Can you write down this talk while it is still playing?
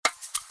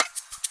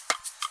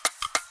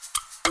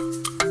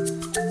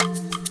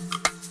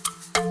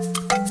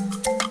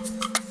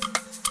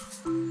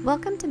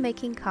Welcome to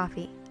Making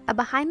Coffee, a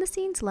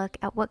behind-the-scenes look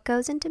at what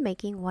goes into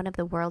making one of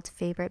the world's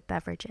favorite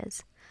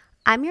beverages.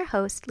 I'm your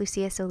host,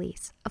 Lucia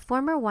Solis, a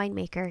former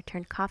winemaker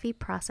turned coffee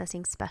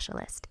processing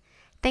specialist.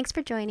 Thanks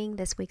for joining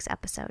this week's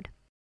episode.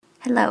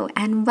 Hello,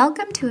 and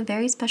welcome to a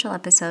very special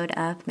episode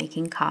of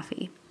Making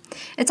Coffee.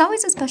 It's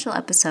always a special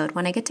episode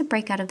when I get to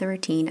break out of the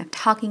routine of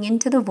talking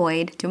into the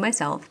void to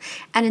myself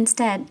and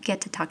instead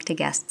get to talk to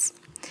guests.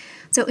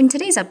 So in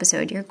today's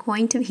episode, you're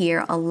going to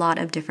hear a lot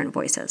of different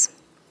voices.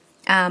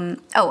 I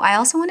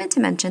also wanted to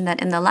mention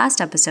that in the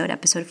last episode,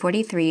 episode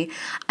 43,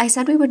 I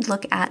said we would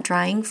look at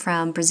drying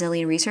from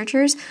Brazilian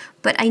researchers,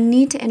 but I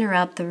need to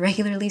interrupt the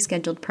regularly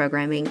scheduled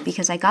programming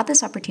because I got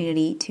this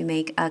opportunity to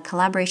make a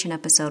collaboration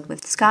episode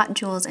with Scott,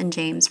 Jules, and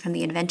James from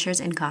the Adventures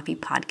in Coffee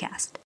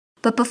podcast.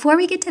 But before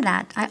we get to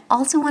that, I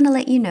also want to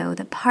let you know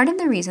that part of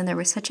the reason there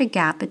was such a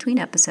gap between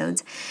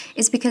episodes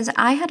is because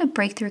I had a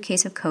breakthrough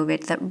case of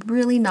COVID that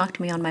really knocked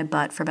me on my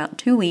butt for about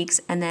 2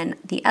 weeks, and then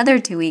the other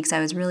 2 weeks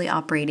I was really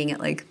operating at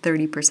like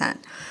 30%.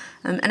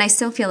 And I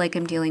still feel like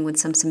I'm dealing with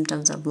some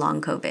symptoms of long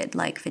COVID,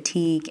 like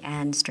fatigue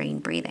and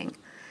strained breathing.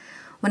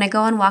 When I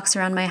go on walks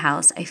around my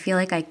house, I feel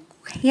like I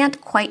can't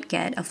quite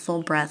get a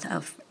full breath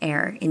of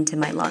air into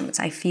my lungs.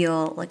 I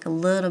feel like a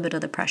little bit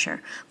of the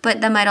pressure,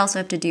 but that might also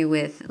have to do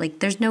with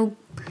there's no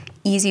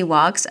easy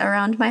walks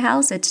around my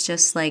house. It's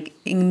just like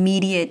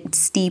immediate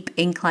steep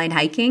incline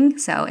hiking,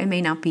 so it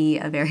may not be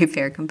a very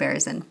fair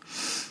comparison.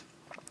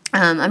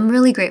 I'm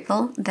really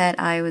grateful that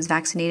I was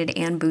vaccinated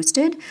and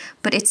boosted,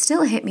 but it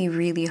still hit me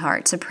really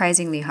hard,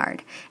 surprisingly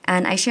hard,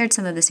 and I shared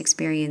some of this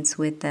experience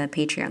with the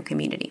Patreon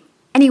community.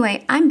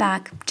 Anyway, I'm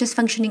back, just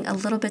functioning a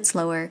little bit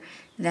slower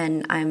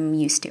than I'm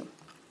used to.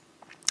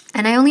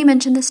 And I only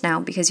mention this now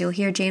because you'll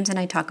hear James and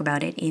I talk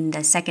about it in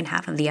the second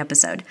half of the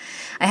episode.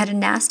 I had a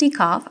nasty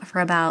cough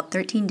for about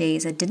 13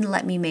 days that didn't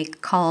let me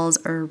make calls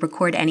or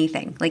record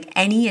anything. Like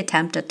any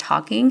attempt at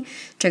talking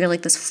triggered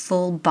like this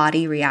full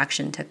body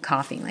reaction to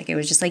coughing. Like it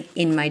was just like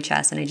in my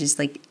chest, and I just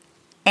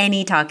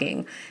any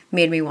talking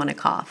made me want to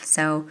cough.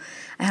 So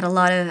I had a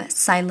lot of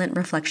silent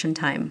reflection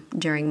time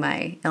during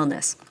my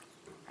illness.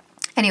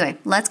 Anyway,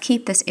 let's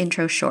keep this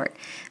intro short.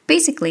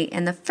 Basically,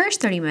 in the first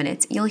 30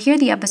 minutes, you'll hear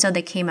the episode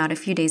that came out a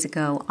few days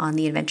ago on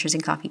the Adventures in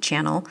Coffee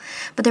channel,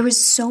 but there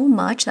was so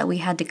much that we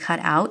had to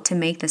cut out to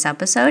make this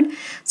episode.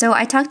 So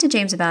I talked to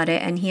James about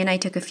it, and he and I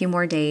took a few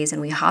more days,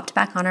 and we hopped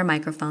back on our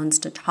microphones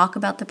to talk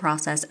about the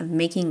process of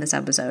making this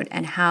episode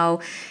and how,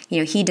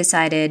 he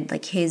decided,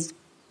 his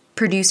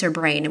producer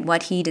brain, and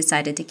what he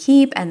decided to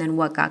keep and then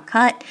what got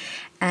cut.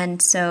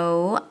 And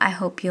so I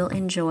hope you'll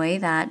enjoy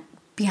that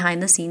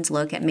behind the scenes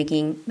look at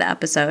making the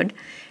episode,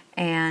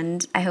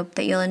 and I hope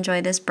that you'll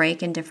enjoy this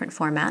break in different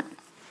format.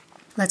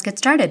 Let's get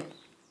started.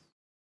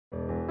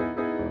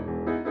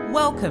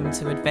 Welcome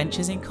to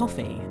Adventures in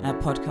Coffee, a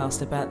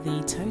podcast about the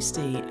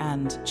toasty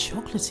and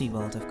chocolatey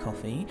world of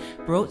coffee,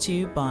 brought to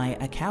you by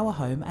Akawa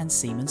Home and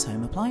Siemens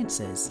Home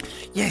Appliances.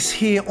 Yes,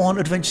 here on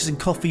Adventures in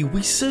Coffee,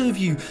 we serve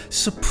you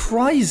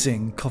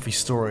surprising coffee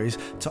stories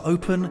to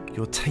open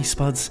your taste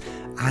buds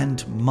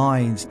and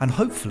minds, and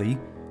hopefully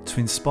to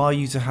inspire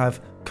you to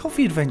have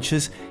coffee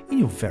adventures in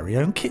your very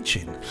own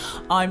kitchen.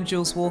 I'm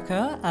Jules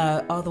Walker,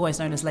 otherwise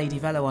known as Lady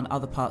Velo on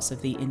other parts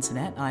of the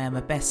internet. I am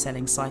a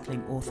best-selling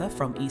cycling author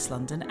from East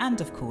London and,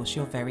 of course,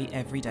 your very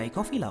everyday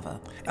coffee lover.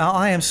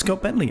 I am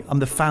Scott Bentley. I'm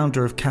the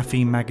founder of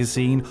Caffeine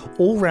Magazine,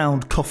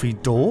 all-round coffee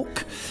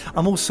dork.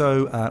 I'm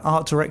also an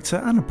art director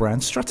and a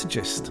brand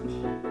strategist.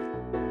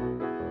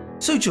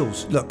 So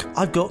Jules, look,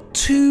 I've got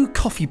 2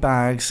 coffee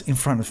bags in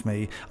front of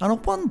me, and I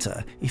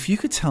wonder if you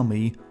could tell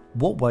me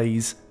what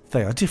ways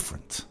they are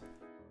different.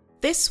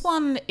 This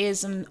one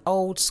is an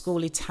old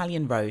school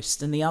Italian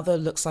roast and the other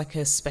looks like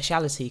a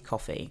specialty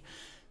coffee.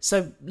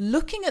 So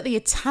looking at the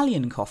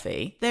Italian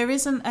coffee, there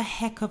isn't a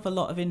heck of a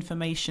lot of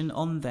information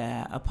on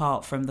there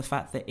apart from the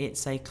fact that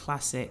it's a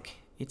classic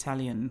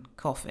Italian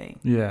coffee.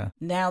 Yeah.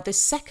 Now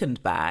this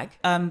second bag,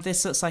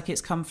 this looks like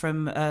it's come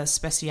from a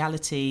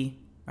specialty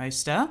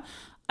roaster.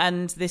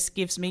 And this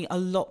gives me a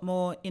lot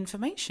more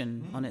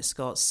information on it,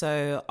 Scott.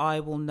 So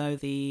I will know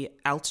the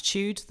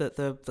altitude that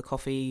the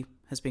coffee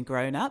has been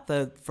grown at,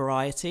 the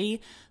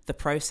variety, the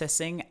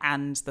processing,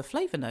 and the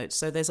flavour notes.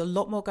 So there's a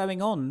lot more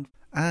going on.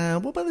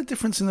 What about the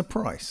difference in the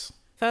price?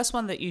 First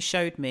one that you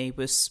showed me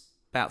was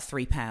about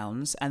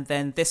 £3, and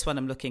then this one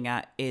I'm looking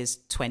at is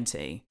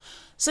 20.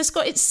 So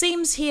Scott, it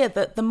seems here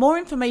that the more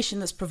information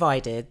that's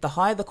provided, the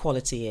higher the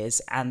quality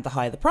is and the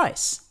higher the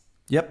price.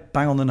 Yep,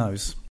 bang on the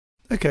nose.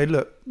 Okay,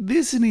 look,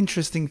 there's an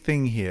interesting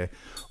thing here.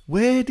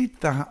 Where did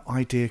that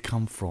idea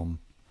come from?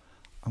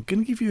 I'm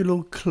going to give you a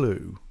little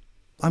clue.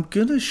 I'm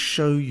going to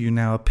show you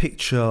now a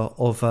picture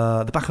of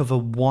the back of a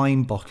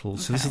wine bottle.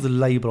 So this is the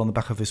label on the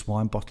back of this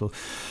wine bottle.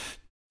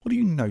 What do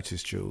you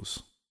notice,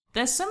 Jules?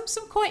 There's some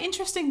quite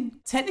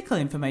interesting technical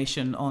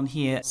information on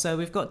here. So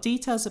we've got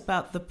details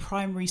about the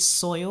primary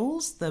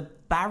soils, the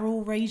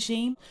barrel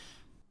regime.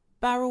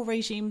 Barrel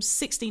regime,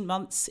 16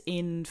 months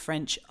in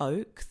French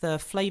oak. The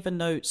flavour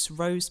notes,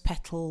 rose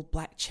petal,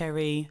 black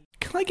cherry.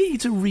 Can I get you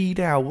to read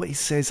out what it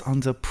says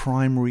under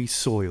primary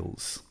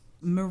soils?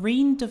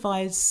 Marine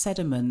devised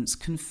sediments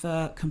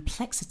confer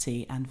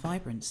complexity and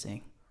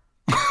vibrancy.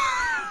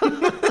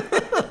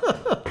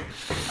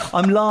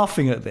 I'm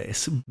laughing at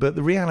this, but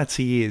the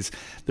reality is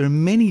there are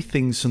many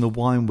things from the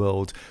wine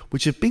world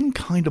which have been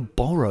kind of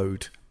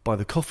borrowed by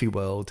the coffee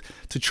world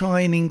to try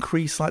and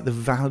increase like the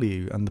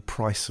value and the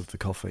price of the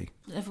coffee.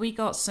 Have we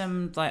got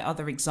some like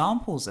other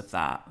examples of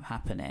that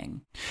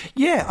happening?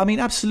 Yeah, I mean,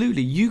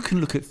 absolutely. You can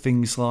look at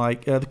things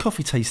like the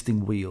coffee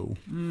tasting wheel,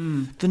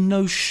 the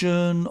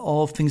notion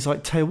of things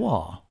like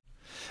terroir.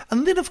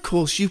 And then, of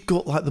course, you've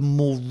got like the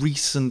more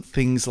recent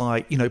things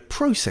like,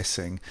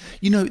 processing.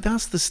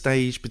 That's the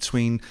stage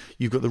between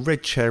you've got the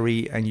red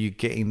cherry and you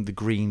getting the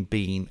green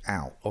bean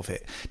out of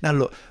it. Now,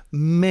 look,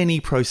 many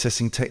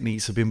processing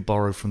techniques have been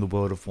borrowed from the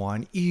world of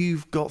wine.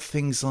 You've got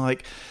things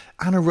like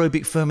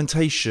anaerobic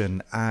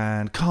fermentation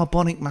and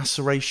carbonic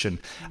maceration.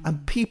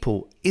 And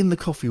people in the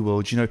coffee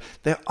world,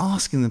 they're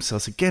asking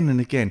themselves again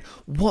and again,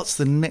 what's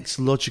the next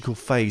logical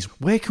phase?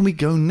 Where can we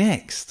go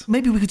next?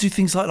 Maybe we could do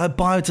things like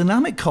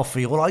biodynamic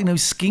coffee or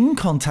skin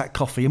contact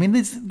coffee. I mean,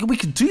 we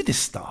could do this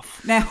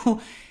stuff. Now,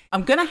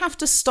 I'm going to have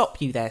to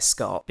stop you there,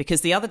 Scott,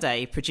 because the other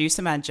day,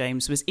 producer man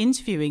James was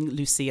interviewing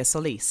Lucia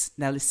Solis.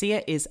 Now,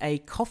 Lucia is a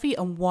coffee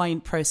and wine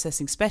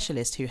processing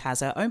specialist who has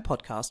her own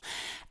podcast.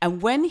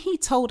 And when he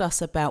told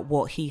us about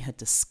what he had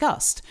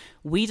discussed,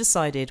 we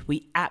decided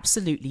we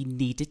absolutely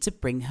needed to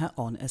bring her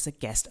on as a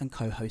guest and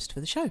co-host for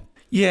the show.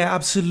 Yeah,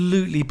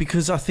 absolutely,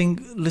 because I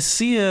think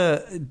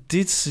Lucia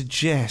did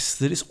suggest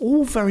that it's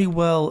all very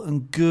well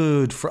and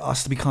good for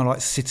us to be kind of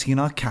like sitting in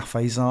our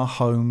cafes and our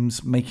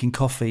homes making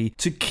coffee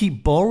to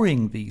keep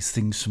borrowing these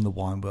things from the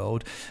wine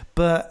world.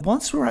 But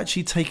once we're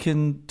actually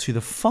taken to the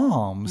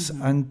farms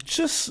and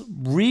just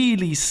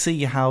really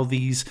see how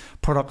these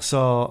products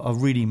are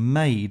really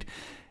made,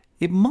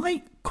 it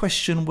might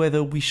question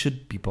whether we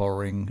should be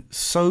borrowing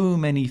so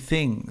many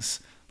things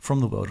from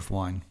the world of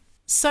wine.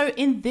 So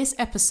in this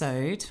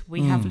episode,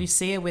 we have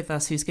Lucia with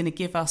us, who's going to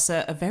give us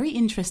a very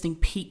interesting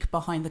peek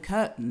behind the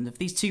curtain of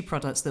these two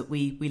products that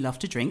we love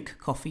to drink,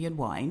 coffee and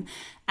wine.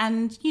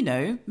 And,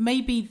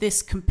 maybe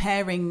this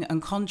comparing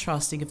and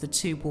contrasting of the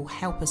two will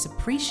help us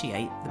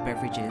appreciate the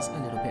beverages a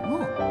little bit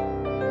more.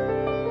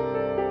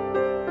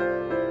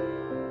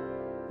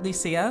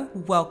 Lucia,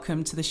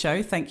 welcome to the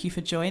show. Thank you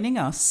for joining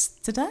us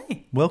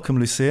today. Welcome,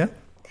 Lucia.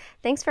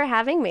 Thanks for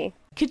having me.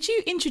 Could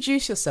you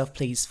introduce yourself,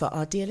 please, for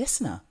our dear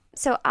listener?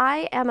 So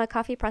I am a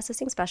coffee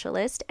processing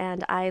specialist,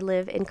 and I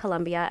live in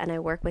Colombia, and I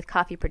work with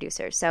coffee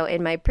producers. So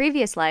in my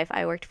previous life,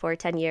 I worked for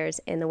 10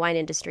 years in the wine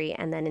industry,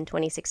 and then in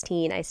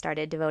 2016, I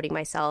started devoting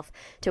myself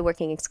to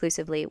working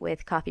exclusively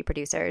with coffee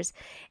producers.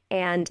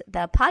 And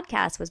the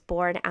podcast was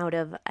born out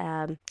of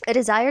a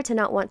desire to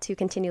not want to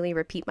continually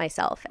repeat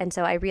myself. And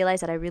so I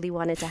realized that I really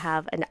wanted to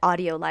have an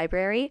audio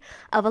library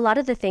of a lot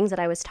of the things that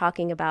I was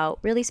talking about,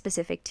 really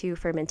specific to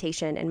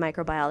fermentation and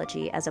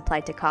microbiology as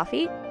applied to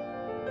coffee.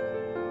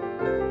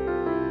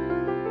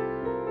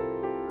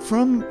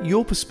 From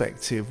your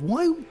perspective,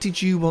 why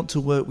did you want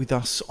to work with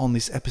us on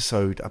this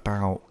episode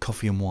about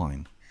coffee and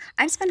wine?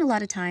 I've spent a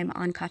lot of time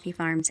on coffee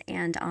farms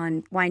and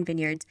on wine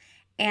vineyards.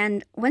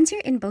 And once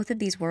you're in both of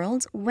these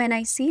worlds, when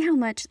I see how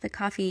much the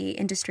coffee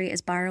industry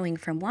is borrowing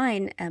from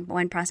wine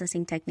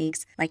processing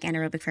techniques like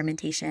anaerobic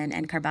fermentation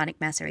and carbonic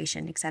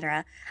maceration,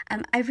 etc.,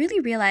 I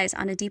really realize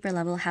on a deeper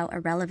level how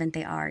irrelevant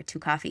they are to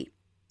coffee.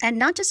 And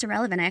not just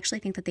irrelevant, I actually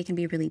think that they can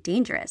be really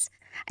dangerous.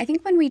 I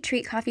think when we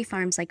treat coffee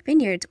farms like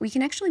vineyards, we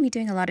can actually be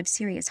doing a lot of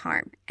serious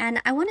harm.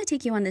 And I want to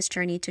take you on this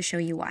journey to show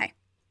you why.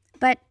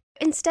 But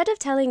instead of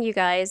telling you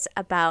guys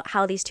about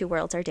how these two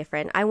worlds are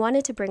different, I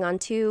wanted to bring on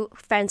two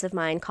friends of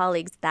mine,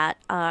 colleagues that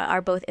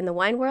are both in the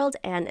wine world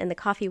and in the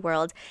coffee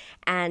world,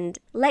 and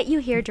let you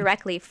hear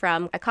directly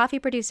from a coffee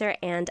producer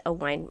and a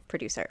wine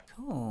producer.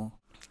 Cool.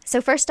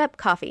 So first up,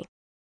 coffee.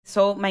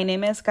 So my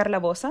name is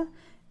Carla Bosa.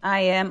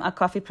 I am a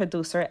coffee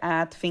producer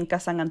at Finca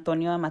San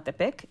Antonio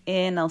Amatepec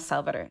in El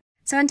Salvador.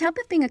 So on top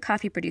of being a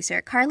coffee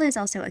producer, Carla is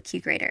also a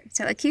Q grader.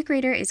 So a Q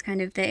grader is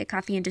kind of the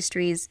coffee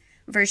industry's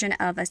version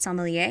of a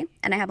sommelier.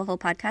 And I have a whole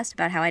podcast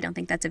about how I don't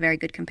think that's a very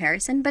good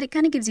comparison, but it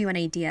kind of gives you an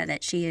idea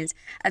that she is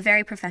a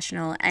very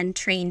professional and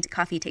trained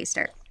coffee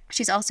taster.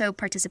 She's also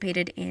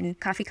participated in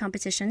coffee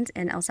competitions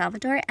in El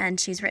Salvador,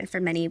 and she's written for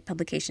many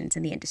publications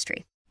in the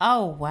industry.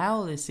 Oh,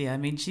 wow, Lucia. I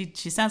mean, she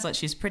sounds like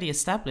she's pretty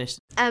established.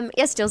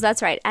 Yes, Jules,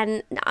 that's right.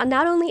 And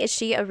not only is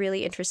she a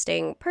really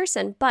interesting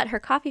person, but her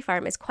coffee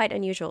farm is quite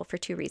unusual for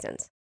two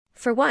reasons.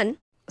 For one,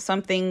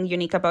 something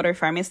unique about our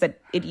farm is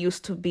that it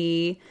used to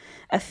be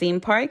a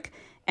theme park,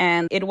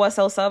 and it was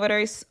El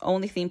Salvador's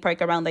only theme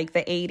park around like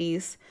the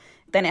 80s.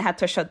 Then it had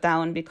to shut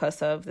down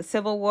because of the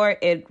Civil War.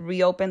 It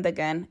reopened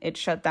again. It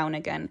shut down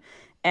again.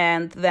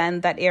 And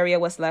then that area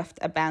was left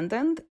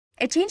abandoned.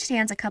 It changed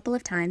hands a couple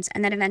of times,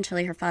 and then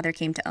eventually her father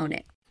came to own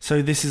it.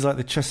 So this is like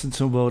the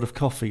Chesterton world of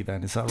coffee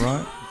then, is that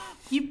right?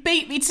 You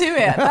beat me to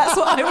it. That's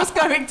what I was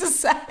going to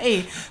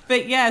say.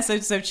 But yeah, so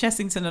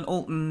Chessington and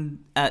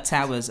Alton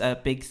Towers are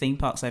big theme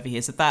parks over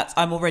here. So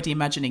I'm already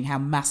imagining how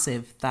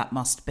massive that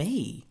must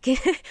be. We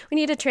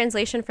need a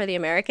translation for the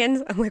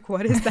Americans. I'm like,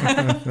 what is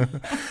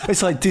that?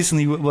 It's like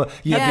Disney. Well,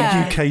 the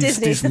UK's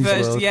Disney's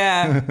World.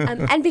 Yeah.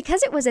 And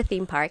because it was a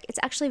theme park, it's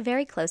actually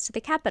very close to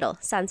the capital,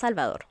 San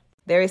Salvador.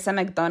 There is a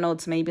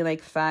McDonald's maybe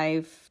like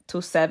 5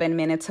 to 7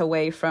 minutes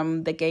away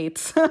from the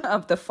gates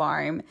of the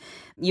farm.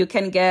 You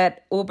can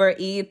get Uber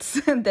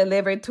Eats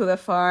delivered to the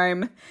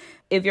farm.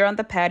 If you're on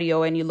the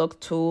patio and you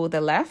look to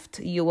the left,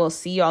 you will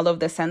see all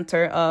of the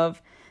center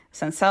of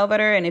San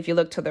Salvador. And if you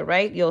look to the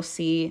right, you'll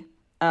see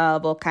a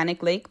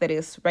volcanic lake that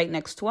is right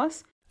next to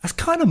us. That's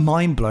kind of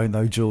mind-blowing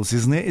though, Jules,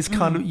 isn't it? It's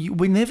kind of,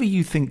 whenever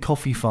you think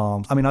coffee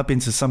farms, I mean, I've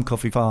been to some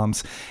coffee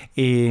farms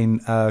in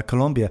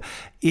Colombia.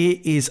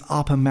 It is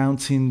up a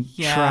mountain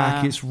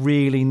track. It's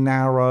really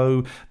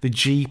narrow. The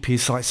Jeep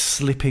is like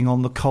slipping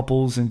on the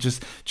cobbles and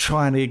just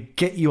trying to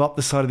get you up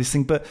the side of this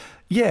thing. But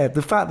yeah,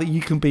 the fact that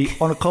you can be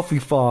on a coffee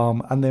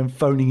farm and then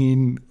phoning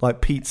in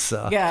like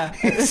pizza. Yeah.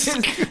 It's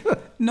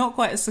not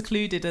quite as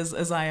secluded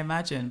as I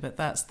imagine, but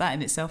that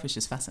in itself is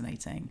just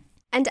fascinating.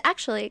 And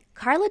actually,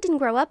 Carla didn't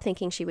grow up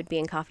thinking she would be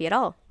in coffee at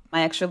all.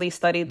 I actually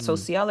studied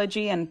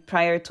sociology, and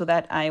prior to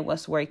that, I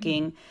was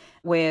working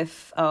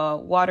with a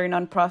water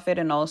nonprofit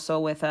and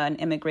also with an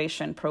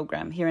immigration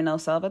program here in El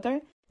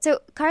Salvador. So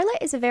Carla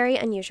is a very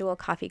unusual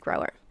coffee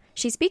grower.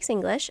 She speaks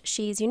English,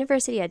 she's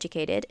university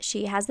educated,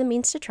 she has the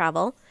means to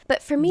travel.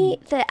 But for me,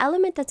 the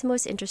element that's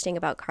most interesting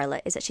about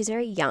Carla is that she's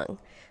very young.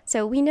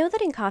 So we know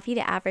that in coffee,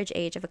 the average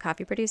age of a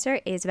coffee producer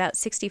is about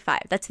 65.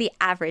 That's the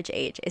average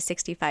age, is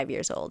 65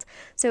 years old.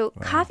 So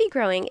coffee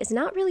growing is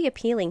not really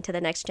appealing to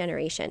the next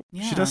generation.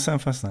 Yeah. She does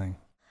sound fascinating.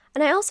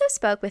 And I also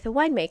spoke with a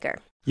winemaker.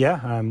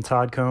 Yeah, I'm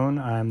Todd Cohn.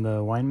 I'm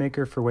the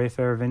winemaker for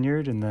Wayfarer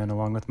Vineyard, and then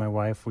along with my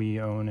wife, we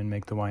own and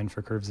make the wine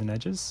for Curves and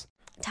Edges.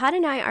 Todd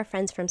and I are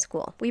friends from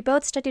school. We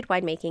both studied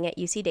winemaking at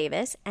UC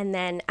Davis, and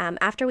then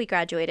after we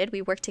graduated,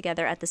 we worked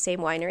together at the same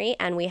winery,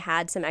 and we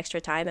had some extra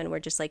time, and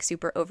we're just like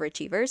super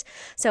overachievers.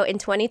 So in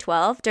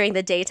 2012, during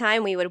the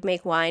daytime, we would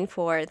make wine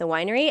for the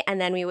winery, and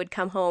then we would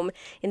come home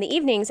in the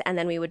evenings, and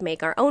then we would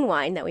make our own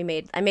wine that we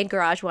made. I made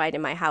garage wine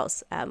in my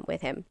house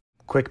with him.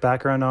 Quick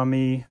background on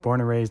me, born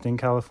and raised in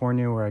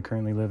California, where I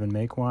currently live and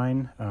make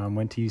wine.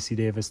 Went to UC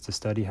Davis to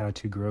study how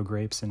to grow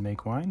grapes and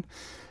make wine.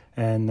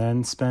 And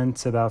then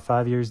spent about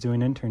 5 years doing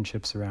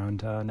internships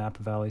around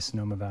Napa Valley,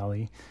 Sonoma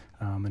Valley,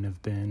 and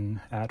have been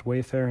at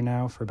Wayfarer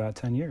now for about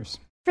 10 years.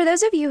 For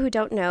those of you who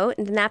don't know,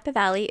 the Napa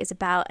Valley is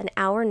about an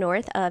hour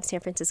north of San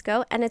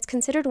Francisco, and it's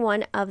considered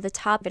one of the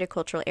top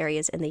viticultural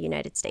areas in the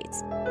United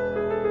States.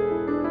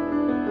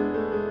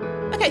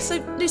 Okay, so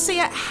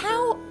Lucia,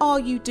 how are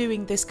you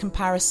doing this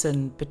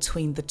comparison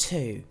between the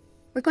two?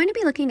 We're going to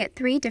be looking at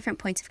 3 different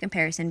points of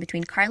comparison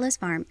between Carla's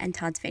farm and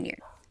Todd's vineyard.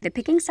 The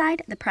picking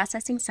side, the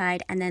processing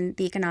side, and then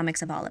the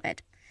economics of all of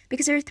it.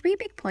 Because there are 3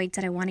 big points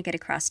that I want to get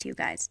across to you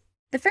guys.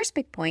 The first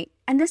big point,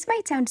 and this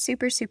might sound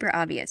super, super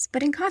obvious,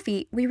 but in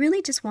coffee, we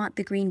really just want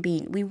the green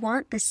bean. We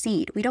want the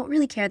seed. We don't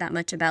really care that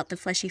much about the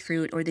fleshy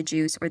fruit or the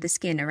juice or the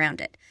skin around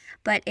it.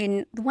 But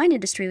in the wine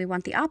industry, we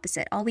want the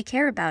opposite. All we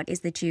care about is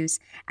the juice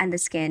and the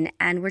skin,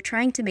 and we're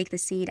trying to make the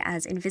seed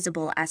as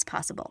invisible as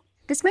possible.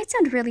 This might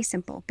sound really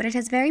simple, but it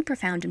has very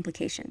profound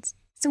implications.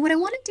 So what I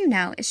want to do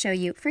now is show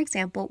you, for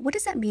example, what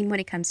does that mean when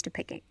it comes to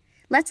picking?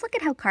 Let's look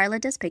at how Carla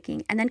does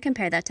picking and then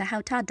compare that to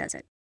how Todd does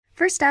it.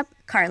 First up,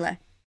 Carla.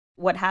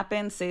 What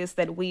happens is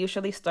that we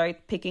usually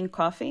start picking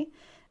coffee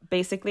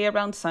basically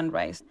around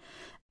sunrise.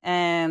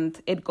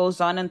 And it goes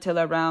on until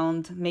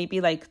around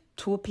maybe like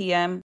 2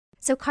 p.m.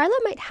 So Carla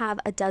might have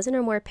a dozen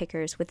or more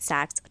pickers with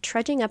sacks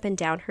trudging up and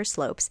down her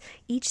slopes,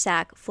 each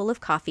sack full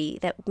of coffee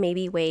that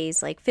maybe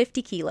weighs like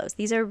 50 kilos.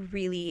 These are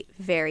really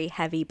very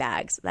heavy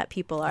bags that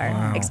people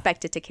are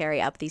expected to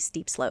carry up these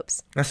steep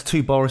slopes. That's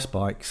 2 Boris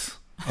bikes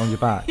on your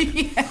back.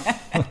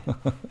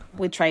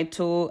 We try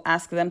to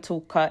ask them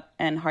to cut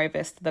and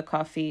harvest the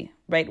coffee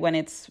right when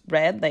it's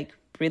red, like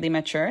really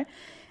mature.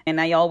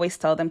 And I always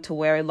tell them to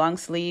wear long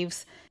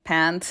sleeves,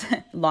 pants,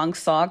 long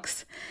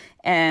socks,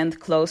 and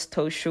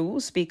closed-toe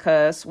shoes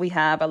because we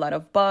have a lot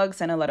of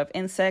bugs and a lot of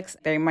insects.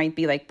 There might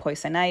be like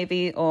poison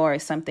ivy or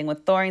something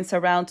with thorns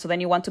around. So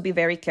then you want to be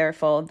very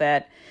careful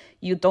that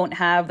you don't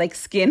have like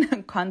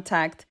skin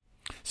contact.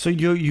 So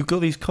you've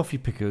got these coffee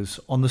pickers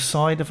on the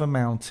side of a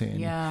mountain.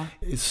 Yeah.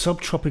 It's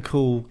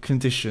subtropical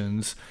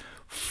conditions,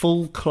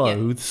 full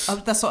clothes. Yeah.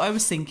 That's what I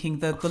was thinking.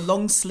 The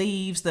long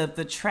sleeves,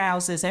 the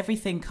trousers,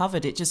 everything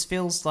covered. It just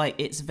feels like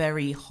it's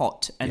very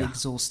hot and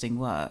exhausting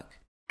work.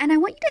 And I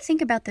want you to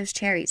think about those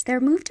cherries. They're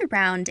moved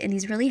around in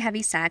these really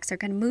heavy sacks. They're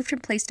kind of moved from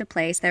place to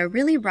place. They're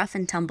really rough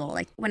and tumble.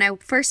 Like when I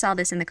first saw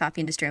this in the coffee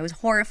industry, I was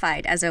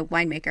horrified as a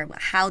winemaker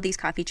how these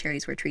coffee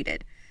cherries were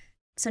treated.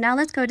 So now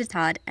let's go to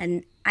Todd,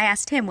 and I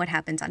asked him what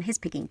happens on his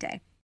picking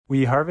day.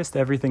 We harvest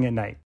everything at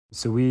night.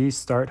 So we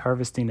start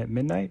harvesting at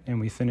midnight and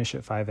we finish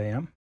at 5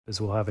 a.m.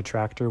 We'll have a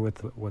tractor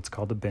with what's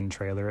called a bin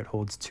trailer. It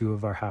holds 2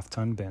 of our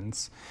half-ton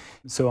bins.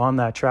 So on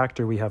that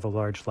tractor, we have a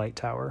large light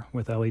tower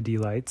with LED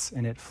lights,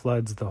 and it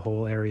floods the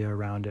whole area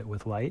around it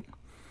with light.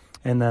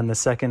 And then the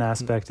second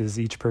aspect is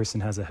each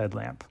person has a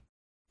headlamp.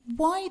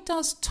 Why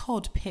does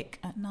Todd pick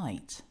at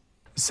night?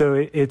 So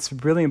it's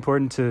really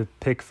important to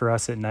pick for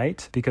us at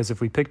night, because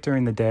if we pick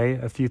during the day,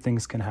 a few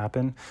things can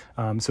happen.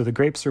 So the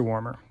grapes are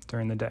warmer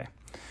during the day.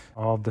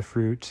 All of the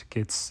fruit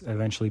gets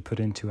eventually put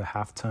into a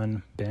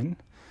half-ton bin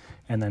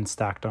and then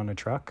stacked on a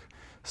truck.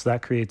 So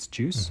that creates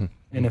juice.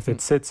 Mm-hmm. And if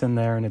it sits in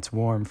there and it's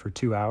warm for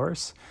 2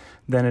 hours,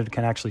 then it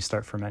can actually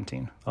start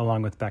fermenting,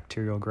 along with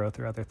bacterial growth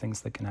or other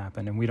things that can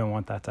happen. And we don't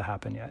want that to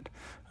happen yet.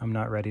 I'm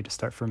not ready to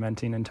start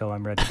fermenting until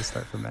I'm ready to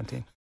start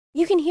fermenting.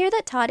 You can hear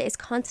that Todd is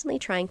constantly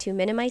trying to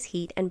minimize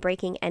heat and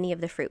breaking any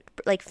of the fruit,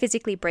 like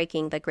physically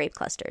breaking the grape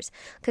clusters,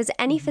 because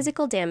any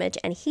physical damage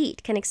and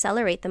heat can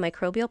accelerate the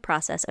microbial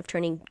process of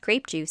turning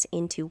grape juice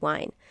into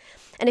wine.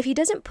 And if he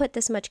doesn't put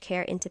this much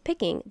care into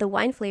picking, the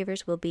wine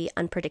flavors will be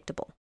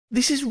unpredictable.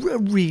 This is a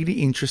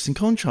really interesting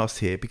contrast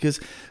here, because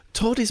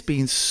Todd is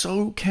being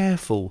so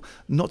careful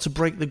not to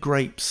break the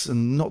grapes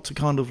and not to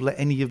kind of let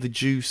any of the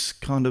juice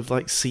kind of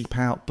like seep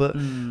out. But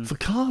for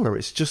Carla,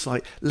 it's just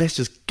like, let's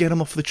just get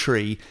them off the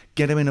tree,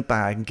 get them in a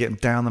bag and get them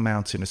down the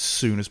mountain as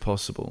soon as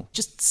possible.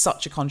 Just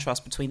such a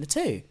contrast between the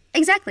two.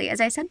 Exactly. As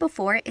I said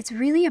before, it's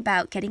really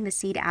about getting the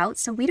seed out,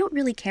 so we don't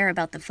really care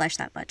about the flesh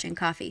that much in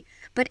coffee.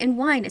 But in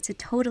wine, it's a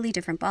totally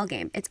different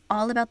ballgame. It's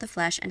all about the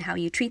flesh and how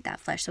you treat that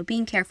flesh, so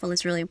being careful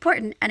is really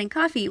important. And in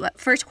coffee, what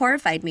first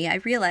horrified me, I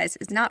realized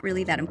is not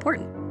really that important.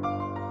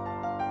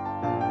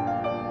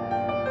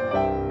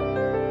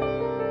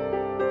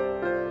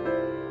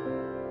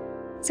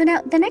 So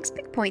now, the next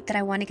big point that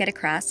I want to get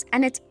across,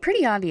 and it's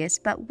pretty obvious,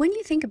 but when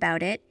you think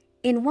about it,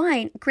 in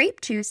wine, grape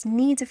juice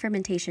needs a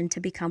fermentation to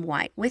become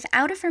wine.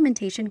 Without a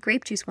fermentation,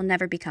 grape juice will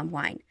never become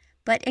wine.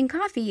 But in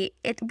coffee,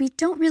 we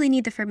don't really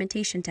need the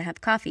fermentation to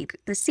have coffee.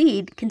 The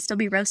seed can still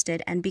be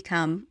roasted and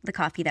become the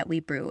coffee that we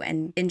brew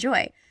and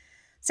enjoy.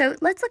 So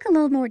let's look a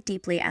little more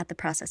deeply at the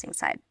processing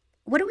side.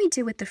 What do we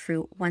do with the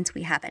fruit once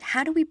we have it?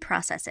 How do we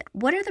process it?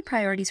 What are the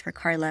priorities for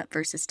Carla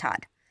versus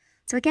Todd?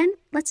 So again,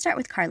 let's start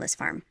with Carla's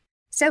farm.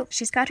 So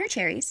she's got her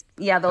cherries.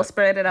 Yeah, they'll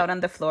spread it out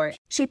on the floor.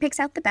 She picks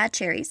out the bad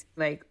cherries.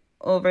 Like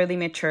overly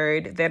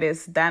matured, that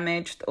is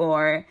damaged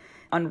or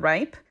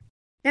unripe.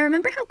 Now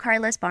remember how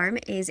Carla's farm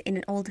is in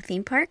an old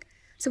theme park?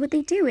 So what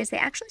they do is they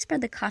actually spread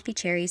the coffee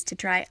cherries to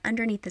dry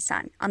underneath the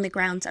sun on the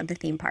grounds of the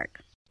theme park.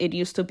 It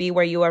used to be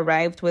where you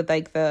arrived with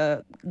like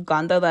the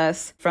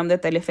gondolas from the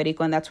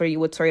teleférico, and that's where you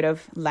would sort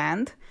of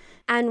land.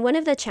 And one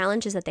of the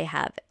challenges that they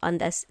have on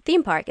this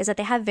theme park is that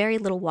they have very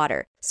little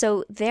water.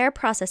 So their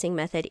processing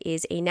method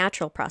is a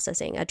natural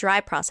processing, a dry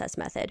process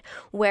method,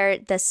 where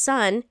the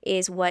sun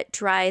is what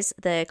dries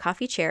the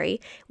coffee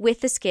cherry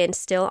with the skin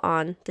still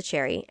on the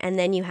cherry, and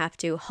then you have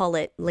to hull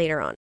it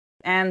later on.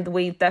 And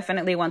we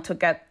definitely want to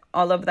get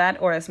all of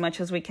that, or as much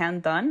as we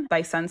can, done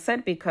by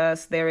sunset,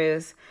 because there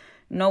is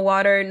no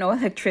water, no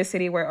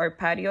electricity where our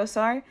patios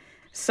are.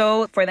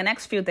 So for the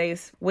next few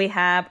days, we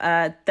have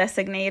a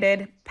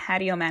designated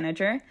patio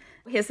manager.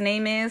 His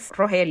name is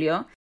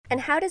Rogelio.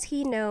 And how does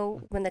he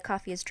know when the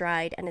coffee is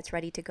dried and it's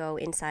ready to go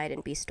inside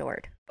and be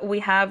stored? We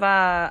have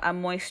a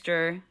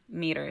moisture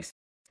meter.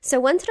 So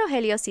once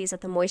Rogelio sees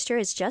that the moisture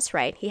is just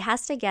right, he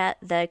has to get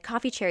the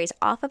coffee cherries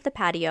off of the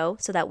patio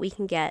so that we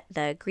can get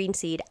the green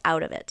seed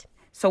out of it.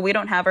 So we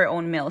don't have our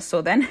own mill.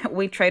 So then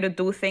we try to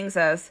do things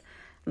as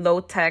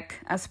low tech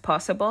as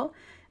possible.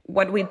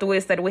 What we do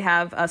is that we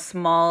have a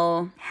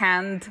small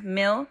hand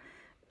mill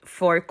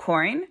for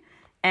corn,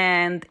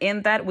 and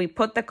in that we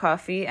put the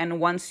coffee, and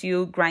once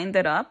you grind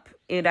it up,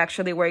 it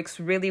actually works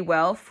really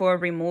well for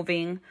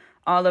removing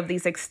all of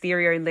these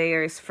exterior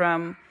layers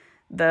from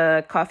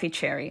the coffee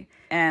cherry.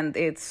 And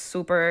it's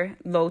super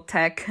low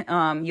tech.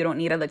 You don't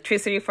need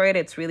electricity for it.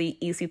 It's really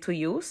easy to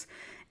use.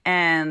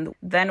 And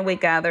then we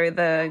gather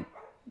the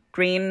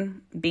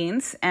green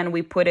beans and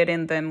we put it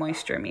in the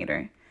moisture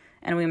meter.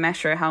 And we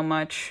measure how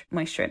much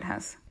moisture it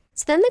has.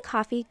 So then the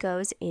coffee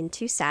goes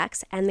into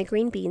sacks and the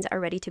green beans are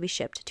ready to be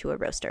shipped to a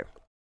roaster.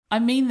 I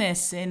mean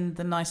this in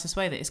the nicest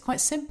way, that it's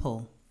quite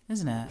simple,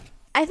 isn't it?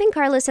 I think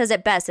Carla says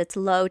it best. It's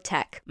low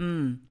tech.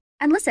 Mm.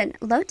 And listen,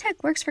 low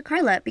tech works for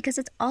Carla because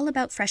it's all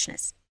about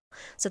freshness.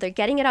 So they're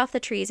getting it off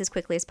the trees as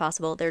quickly as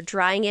possible. They're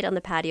drying it on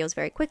the patios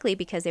very quickly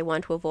because they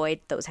want to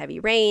avoid those heavy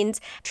rains,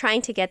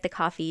 trying to get the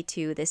coffee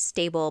to this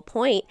stable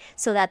point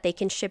so that they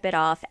can ship it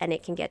off and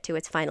it can get to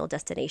its final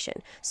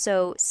destination.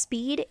 So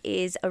speed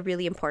is a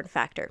really important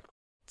factor.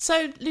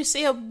 So,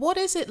 Lucia, what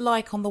is it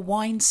like on the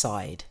wine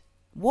side?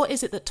 What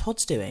is it that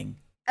Todd's doing?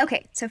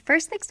 Okay, so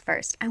first things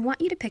first, I want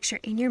you to picture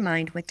in your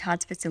mind what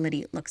Todd's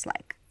facility looks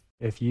like.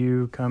 If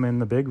you come in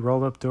the big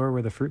roll-up door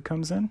where the fruit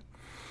comes in,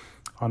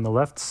 on the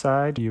left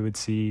side, you would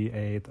see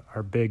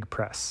our big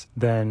press.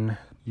 Then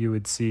you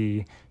would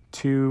see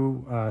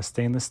two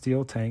stainless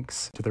steel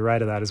tanks. To the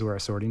right of that is where our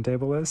sorting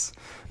table is.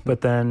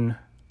 But then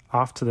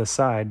off to the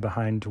side,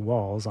 behind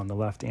walls on the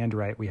left and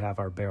right, we have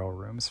our barrel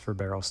rooms for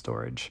barrel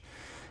storage.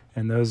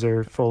 And those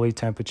are fully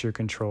temperature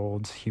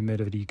controlled,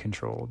 humidity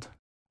controlled.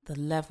 The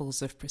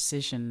levels of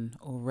precision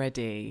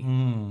already.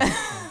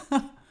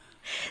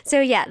 So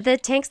yeah, the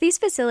tanks, these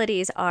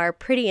facilities are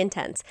pretty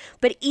intense.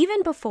 But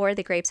even before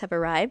the grapes have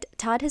arrived,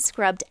 Todd has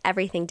scrubbed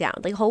everything down,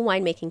 the whole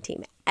winemaking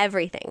team,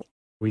 everything.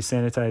 We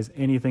sanitize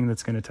anything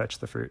that's going to touch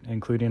the fruit,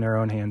 including our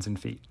own hands and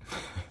feet.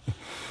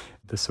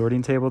 The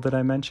sorting table that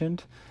I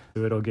mentioned,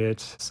 it'll get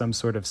some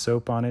sort of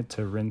soap on it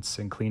to rinse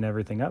and clean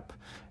everything up,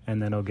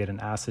 and then it'll get an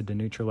acid to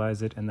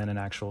neutralize it, and then an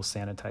actual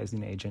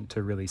sanitizing agent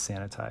to really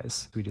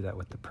sanitize. We do that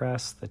with the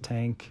press, the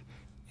tank,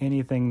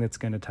 anything that's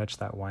going to touch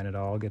that wine at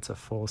all gets a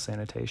full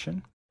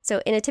sanitation.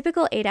 So in a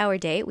typical 8-hour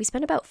day, we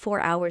spend about 4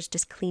 hours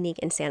just cleaning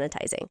and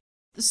sanitizing.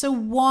 So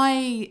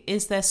why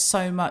is there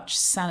so much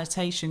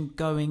sanitation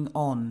going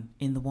on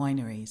in the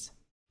wineries?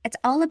 It's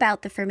all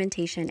about the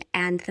fermentation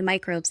and the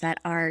microbes that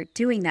are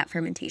doing that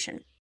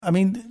fermentation. I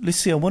mean,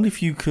 Lucia, I wonder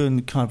if you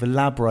can kind of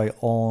elaborate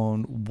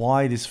on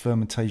why this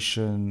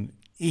fermentation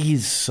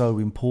is so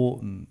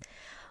important.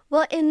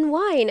 Well, in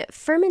wine,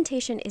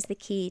 fermentation is the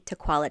key to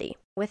quality.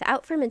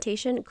 Without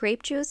fermentation,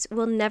 grape juice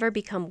will never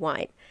become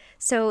wine.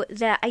 So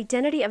the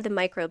identity of the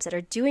microbes that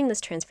are doing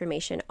this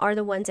transformation are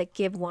the ones that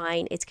give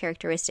wine its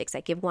characteristics,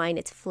 that give wine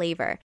its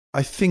flavor.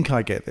 I think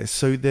I get this.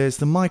 So there's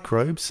the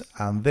microbes,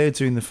 and they're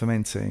doing the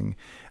fermenting,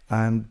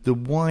 and the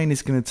wine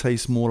is going to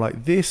taste more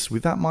like this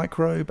with that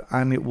microbe,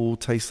 and it will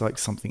taste like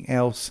something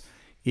else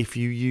if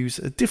you use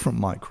a different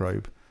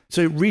microbe.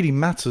 So it really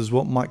matters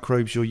what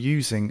microbes you're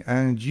using,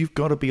 and you've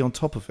got to be on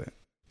top of it.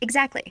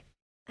 Exactly.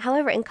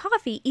 However, in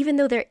coffee, even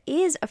though there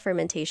is a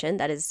fermentation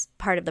that is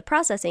part of the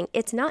processing,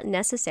 it's not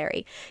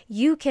necessary.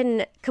 You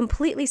can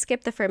completely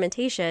skip the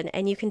fermentation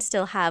and you can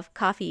still have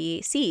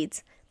coffee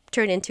seeds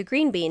turn into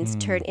green beans,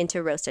 turn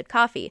into roasted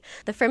coffee.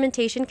 The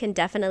fermentation can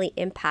definitely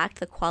impact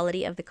the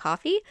quality of the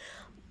coffee,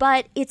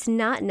 but it's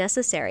not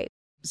necessary.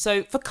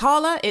 So for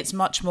Carla, it's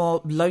much more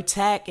low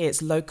tech,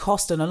 it's low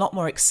cost and a lot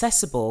more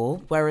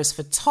accessible. Whereas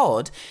for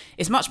Todd,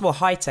 it's much more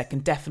high tech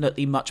and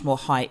definitely much more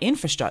high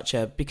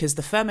infrastructure because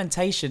the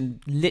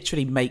fermentation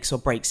literally makes or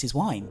breaks his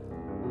wine.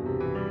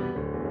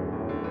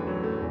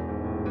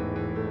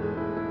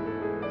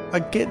 I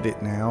get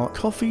it now.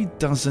 Coffee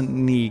doesn't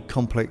need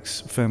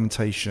complex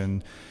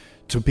fermentation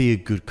to be a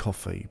good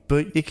coffee,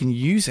 but it can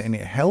use it and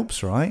it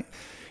helps, right?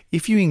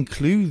 If you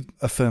include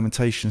a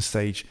fermentation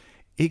stage,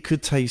 it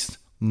could taste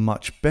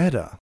much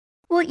better.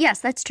 Well, yes,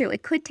 that's true.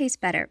 It could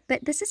taste better,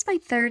 but this is my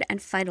third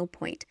and final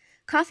point.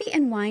 Coffee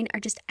and wine are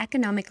just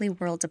economically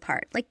worlds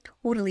apart, like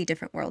totally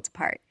different worlds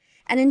apart.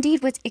 And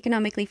indeed, what's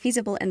economically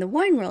feasible in the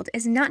wine world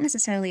is not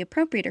necessarily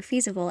appropriate or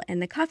feasible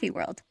in the coffee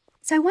world.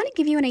 So I want to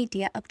give you an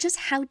idea of just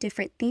how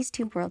different these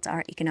two worlds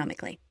are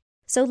economically.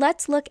 So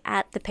let's look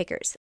at the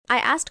pickers. I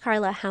asked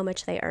Carla how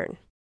much they earn.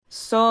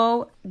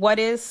 So what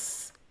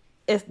is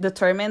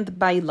determined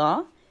by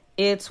law?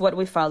 It's what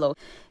we follow.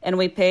 And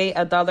we pay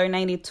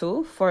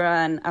 $1.92 for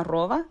an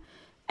arroba.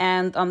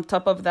 And on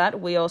top of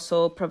that, we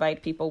also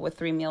provide people with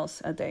 3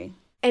 meals a day.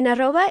 An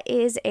arroba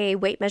is a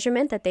weight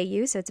measurement that they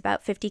use, so it's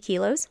about 50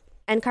 kilos.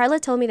 And Carla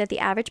told me that the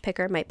average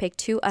picker might pick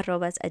 2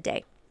 arrobas a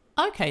day.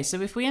 Okay, so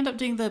if we end up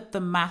doing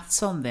the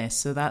maths on this,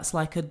 so that's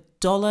like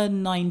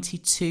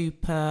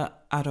 $1.92 per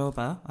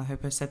arroba. I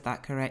hope I said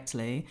that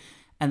correctly.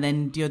 And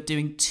then you're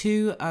doing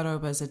 2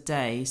 arrobas a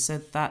day, so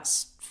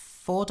that's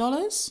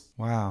 $4?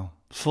 Wow.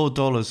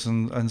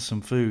 $4 and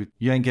some food.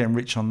 You ain't getting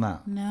rich on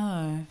that.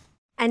 No.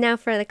 And now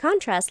for the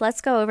contrast,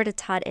 let's go over to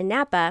Todd in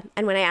Napa.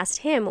 And when I asked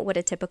him what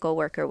a typical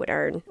worker would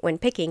earn when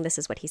picking, this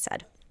is what he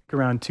said.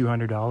 Around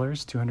 $200,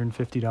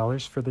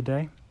 $250 for the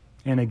day.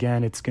 And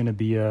again, it's going to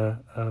be a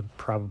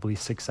probably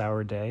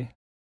 6-hour day.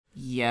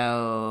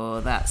 Yo,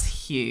 that's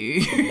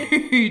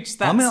huge.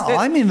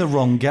 I'm in the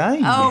wrong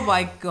game. Oh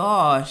my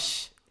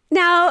gosh.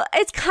 Now,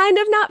 it's kind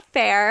of not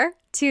fair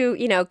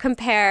to,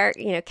 compare,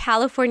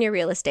 California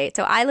real estate.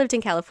 So I lived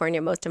in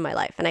California most of my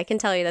life, and I can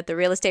tell you that the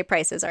real estate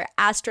prices are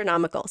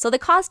astronomical. So the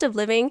cost of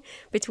living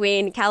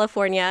between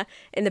California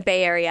in the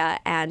Bay Area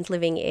and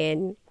living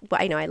in,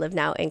 I live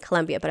now in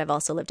Colombia, but I've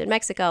also lived in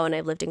Mexico and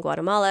I've lived in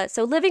Guatemala.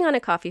 So living on a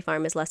coffee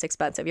farm is less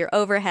expensive. Your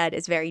overhead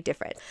is very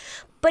different.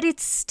 But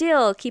it's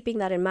still, keeping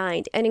that in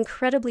mind, an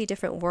incredibly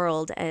different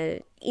world,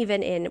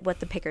 even in what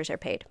the pickers are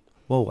paid.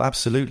 Well,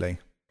 absolutely.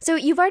 So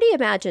you've already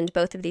imagined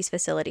both of these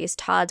facilities,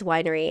 Todd's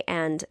winery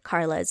and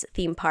Carla's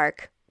theme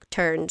park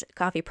turned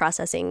coffee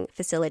processing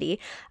facility.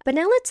 But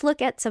now let's look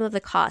at some of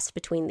the costs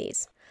between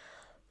these.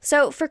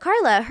 So for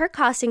Carla, her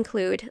costs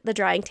include the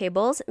drying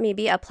tables,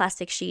 maybe a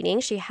plastic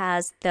sheeting. She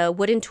has the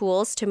wooden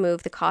tools to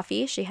move the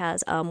coffee. She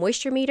has a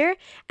moisture meter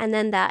and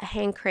then that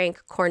hand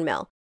crank corn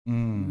mill.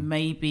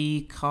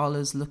 Maybe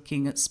Carla's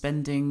looking at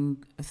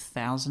spending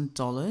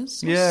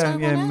 $1,000.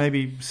 Yeah,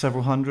 maybe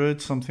several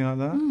hundred, something like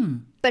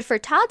that. But for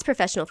Todd's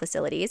professional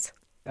facilities,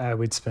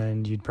 you'd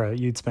spend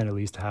at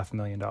least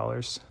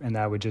 $500,000, and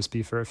that would just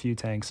be for a few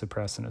tanks, a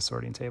press, and a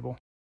sorting table.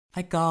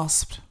 I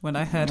gasped when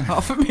I heard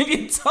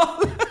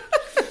 $500,000.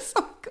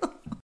 So cool.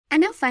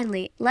 And now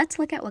finally, let's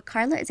look at what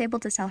Carla is able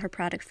to sell her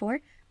product for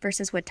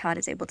versus what Todd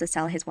is able to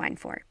sell his wine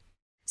for.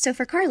 So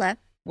for Carla,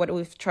 what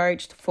we've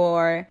charged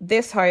for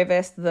this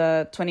harvest,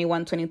 the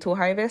 21-22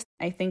 harvest,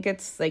 I think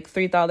it's like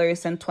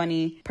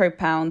 $3.20 per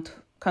pound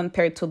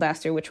compared to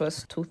last year, which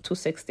was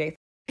 $2.60.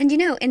 And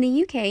in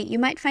the UK, you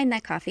might find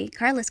that coffee,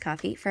 Carla's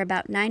coffee, for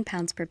about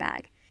 £9 per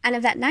bag. And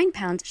of that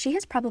 £9, she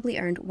has probably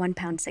earned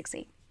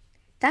 £1.60.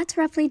 That's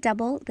roughly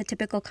double the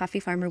typical coffee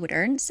farmer would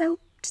earn, so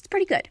it's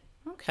pretty good.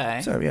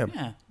 Okay. So,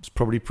 yeah, it's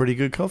probably pretty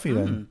good coffee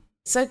then.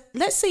 So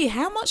let's see,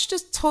 how much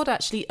does Todd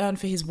actually earn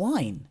for his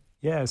wine?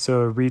 Yeah,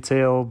 so a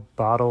retail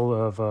bottle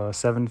of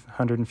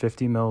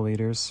 750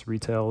 milliliters,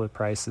 retail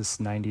price is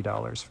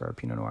 $90 for a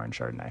Pinot Noir and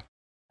Chardonnay.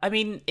 I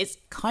mean, it's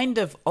kind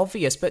of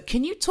obvious, but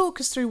can you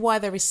talk us through why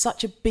there is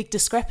such a big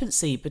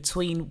discrepancy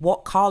between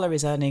what Carla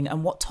is earning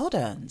and what Todd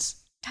earns?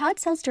 Todd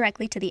sells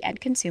directly to the end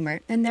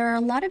consumer, and there are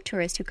a lot of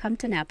tourists who come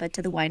to Napa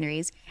to the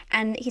wineries,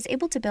 and he's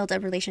able to build a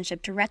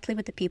relationship directly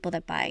with the people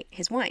that buy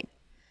his wine.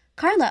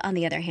 Carla, on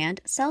the other hand,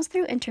 sells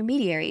through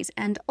intermediaries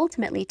and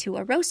ultimately to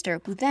a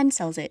roaster who then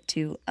sells it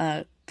to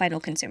a final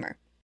consumer.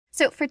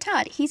 So for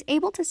Todd, he's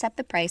able to set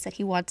the price that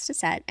he wants to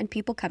set, and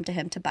people come to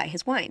him to buy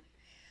his wine.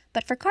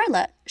 But for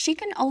Carla, she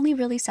can only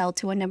really sell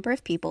to a number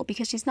of people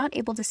because she's not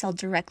able to sell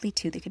directly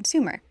to the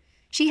consumer.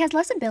 She has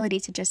less ability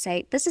to just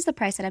say, this is the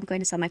price that I'm going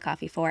to sell my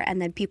coffee for,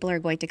 and then people are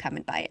going to come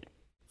and buy it.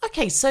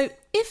 Okay, so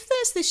if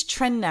there's this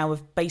trend now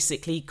of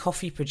basically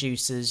coffee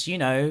producers,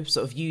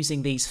 sort of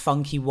using these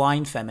funky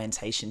wine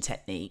fermentation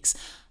techniques,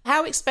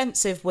 how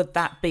expensive would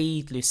that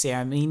be, Lucia?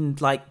 I mean,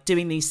 like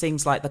doing these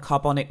things like the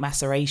carbonic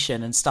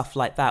maceration and stuff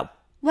like that.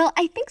 Well,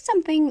 I think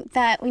something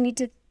that we need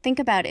to think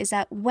about is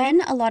that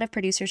when a lot of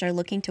producers are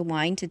looking to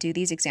wine to do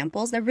these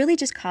examples, they're really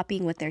just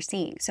copying what they're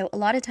seeing. So a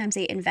lot of times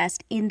they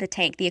invest in the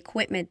tank, the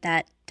equipment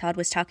that Todd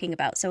was talking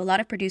about. So a lot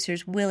of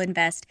producers will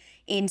invest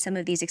in some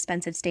of these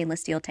expensive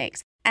stainless steel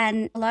tanks.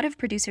 And a lot of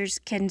producers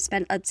can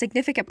spend a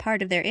significant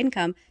part of their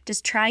income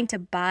just trying to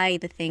buy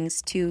the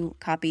things to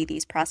copy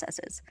these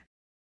processes.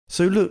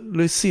 So look,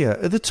 Lucia,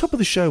 at the top of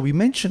the show, we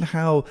mentioned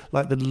how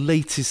like the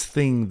latest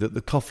thing that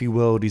the coffee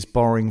world is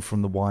borrowing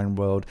from the wine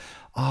world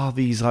are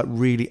these like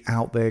really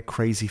out there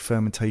crazy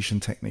fermentation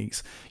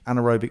techniques,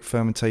 anaerobic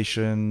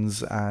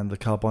fermentations and the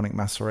carbonic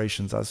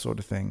macerations, that sort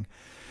of thing.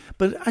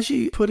 But as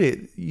you put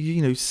it,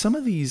 some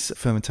of these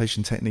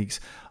fermentation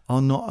techniques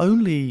are not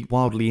only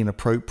wildly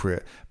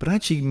inappropriate, but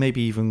actually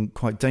maybe even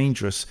quite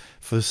dangerous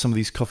for some of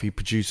these coffee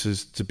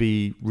producers to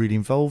be really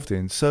involved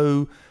in.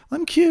 So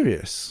I'm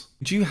curious,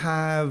 do you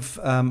have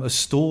a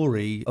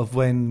story of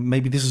when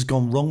maybe this has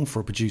gone wrong for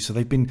a producer?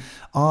 They've been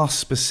asked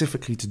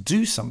specifically to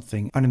do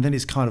something and then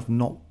it's kind of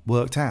not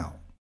worked out.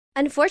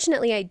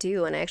 Unfortunately, I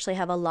do, and I actually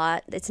have a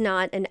lot. It's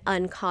not an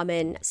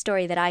uncommon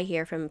story that I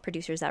hear from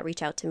producers that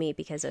reach out to me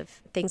because of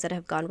things that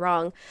have gone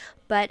wrong.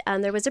 But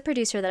there was a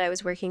producer that I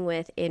was working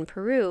with in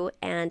Peru,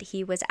 and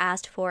he was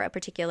asked for a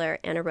particular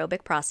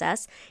anaerobic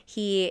process.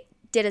 He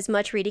did as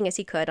much reading as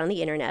he could on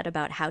the internet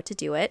about how to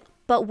do it.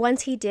 But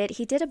once he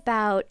did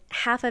about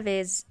half of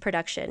his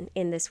production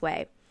in this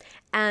way.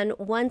 And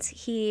once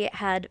he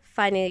had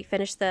finally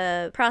finished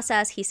the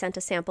process, he sent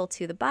a sample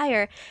to the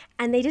buyer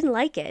and they didn't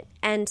like it.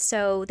 And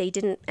so they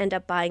didn't end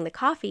up buying the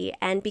coffee.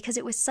 And because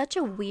it was such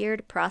a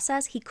weird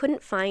process, he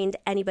couldn't find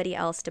anybody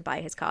else to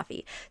buy his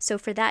coffee. So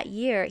for that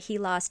year, he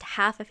lost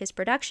half of his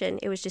production.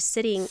 It was just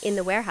sitting in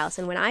the warehouse.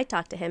 And when I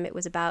talked to him, it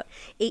was about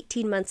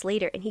 18 months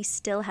later, and he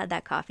still had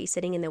that coffee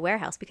sitting in the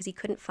warehouse because he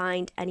couldn't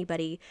find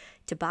anybody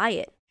to buy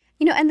it.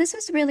 And this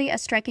was really a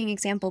striking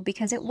example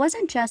because it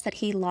wasn't just that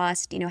he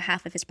lost,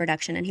 half of his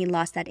production and he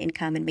lost that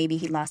income and maybe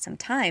he lost some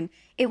time.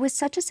 It was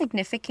such a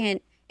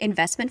significant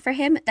investment for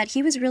him that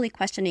he was really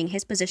questioning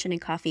his position in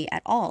coffee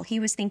at all. He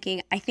was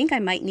thinking, I think I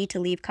might need to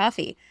leave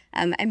coffee.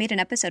 I made an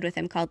episode with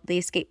him called The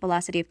Escape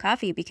Velocity of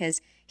Coffee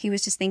because he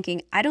was just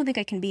thinking, I don't think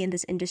I can be in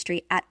this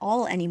industry at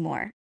all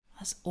anymore.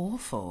 That's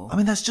awful. I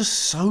mean, that's just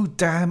so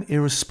damn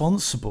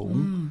irresponsible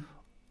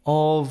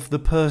of the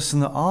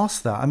person that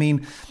asked that. I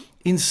mean,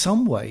 in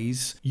some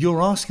ways,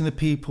 you're asking the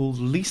people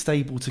least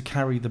able to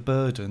carry the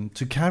burden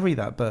to carry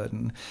that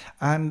burden.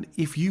 And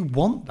if you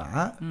want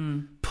that,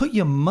 put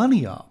your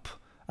money up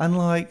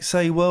and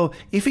say, well,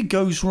 if it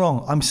goes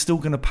wrong, I'm still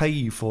going to pay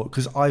you for it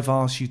because I've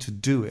asked you to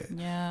do it.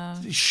 Yeah.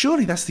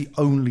 Surely that's the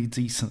only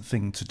decent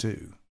thing to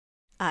do.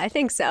 I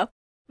think so. I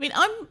mean,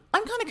 I'm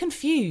kind of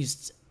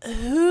confused.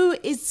 Who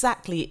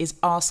exactly is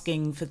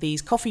asking for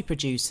these coffee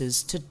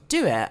producers to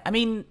do it? I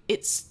mean,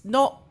 it's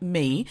not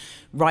me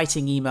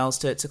writing emails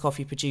to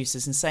coffee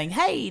producers and saying,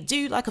 hey,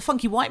 do like a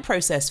funky wine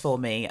process for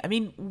me. I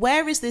mean,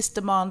 where is this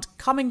demand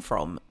coming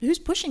from? Who's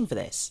pushing for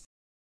this?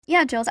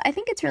 Yeah, Jules, I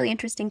think it's really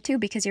interesting too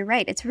because you're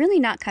right. It's really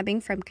not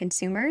coming from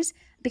consumers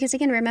because,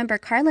 again, remember,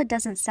 Carla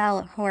doesn't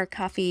sell her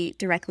coffee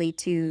directly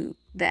to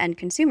the end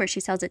consumer.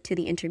 She sells it to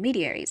the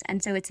intermediaries.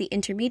 And so it's the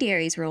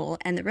intermediaries' role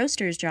and the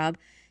roaster's job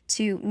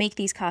to make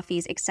these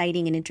coffees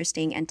exciting and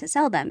interesting and to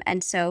sell them.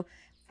 And so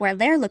where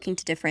they're looking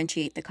to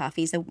differentiate the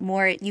coffees, the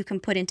more you can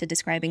put into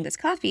describing this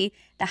coffee,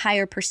 the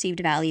higher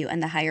perceived value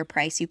and the higher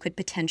price you could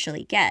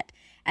potentially get.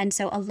 And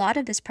so a lot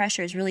of this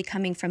pressure is really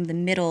coming from the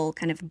middle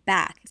kind of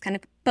back. It's kind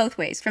of both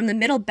ways, from the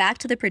middle back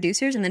to the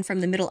producers and then from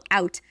the middle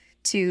out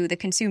to the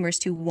consumers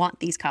to want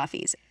these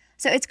coffees.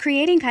 So it's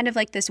creating kind of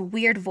like this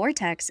weird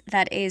vortex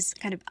that is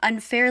kind of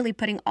unfairly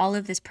putting all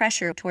of this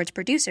pressure towards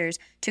producers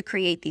to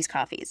create these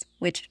coffees,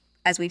 which,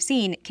 as we've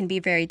seen, can be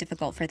very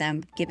difficult for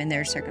them given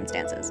their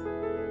circumstances.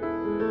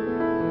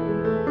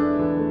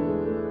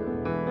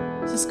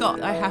 So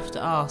Scott, I have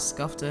to ask,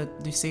 after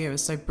Lucia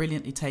has so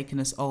brilliantly taken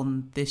us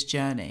on this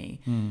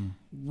journey,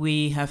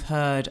 we have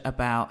heard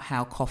about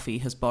how coffee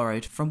has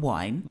borrowed from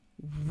wine.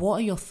 What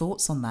are your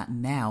thoughts on that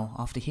now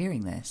after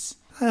hearing this?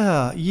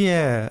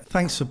 Yeah,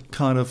 thanks for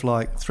kind of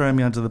like throwing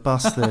me under the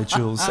bus there,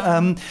 Jules.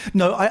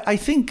 No, I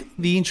think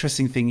the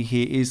interesting thing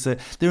here is that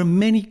there are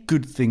many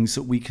good things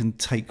that we can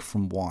take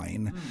from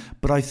wine,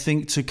 but I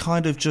think to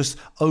kind of just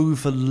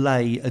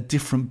overlay a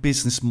different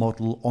business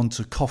model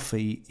onto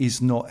coffee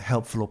is not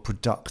helpful or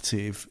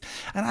productive.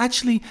 And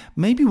actually,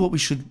 maybe what we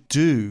should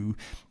do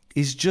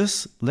is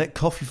just let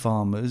coffee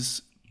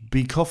farmers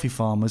be coffee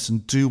farmers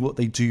and do what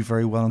they do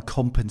very well and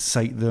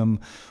compensate them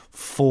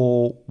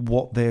for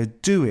what they're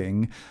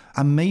doing,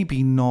 and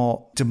maybe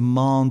not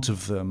demand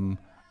of them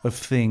of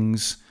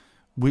things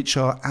which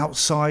are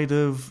outside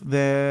of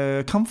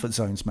their comfort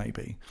zones,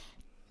 maybe.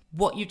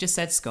 What you just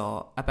said,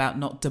 Scott, about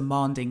not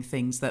demanding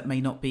things that may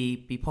not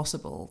be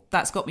possible,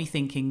 that's got me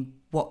thinking,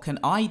 what can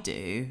I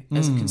do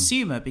as a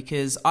consumer?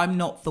 Because I'm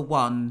not the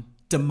one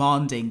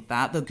demanding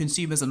that. The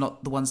consumers are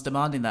not the ones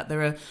demanding that.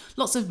 There are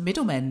lots of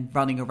middlemen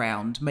running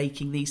around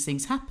making these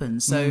things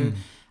happen. So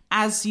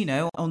as you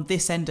know, on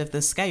this end of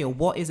the scale,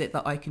 what is it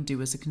that I can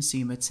do as a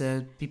consumer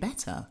to be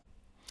better?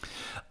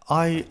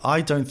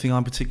 I don't think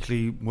I'm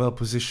particularly well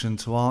positioned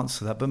to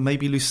answer that, but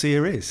maybe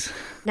Lucia is.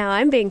 Now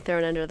I'm being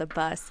thrown under the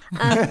bus.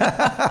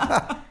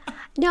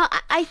 No,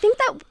 I think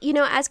that,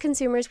 as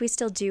consumers, we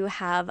still do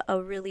have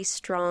a really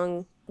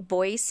strong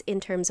voice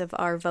in terms of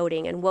our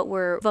voting and what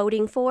we're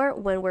voting for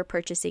when we're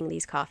purchasing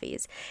these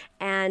coffees.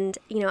 And,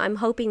 I'm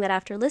hoping that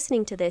after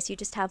listening to this, you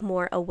just have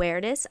more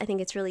awareness. I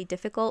think it's really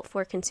difficult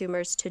for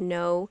consumers to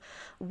know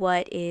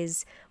what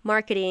is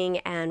marketing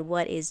and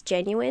what is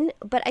genuine.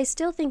 But I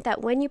still think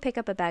that when you pick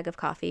up a bag of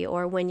coffee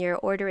or when you're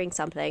ordering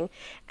something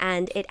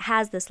and it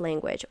has this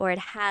language or it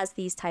has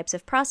these types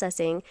of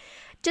processing,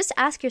 just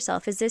ask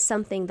yourself, is this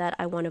something that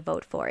I want to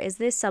vote for? Is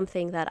this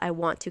something that I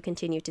want to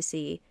continue to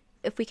see?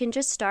 If we can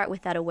just start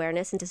with that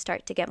awareness and to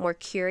start to get more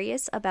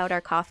curious about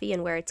our coffee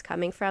and where it's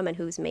coming from and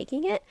who's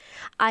making it,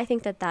 I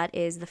think that that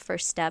is the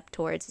first step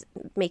towards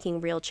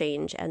making real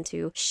change and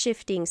to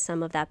shifting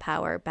some of that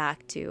power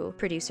back to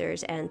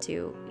producers and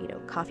to,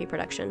 coffee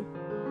production.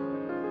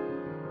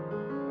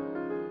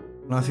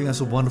 And I think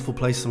that's a wonderful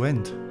place to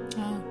end.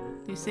 Oh,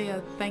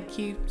 Lucia, thank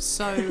you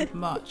so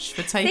much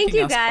for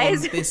taking us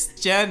on this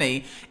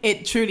journey.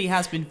 It truly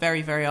has been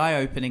very, very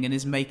eye-opening and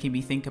is making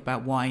me think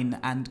about wine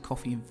and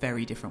coffee in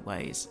very different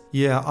ways.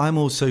 Yeah, I'm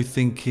also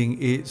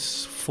thinking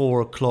it's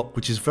 4 o'clock,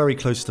 which is very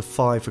close to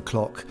 5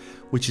 o'clock,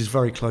 which is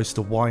very close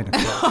to wine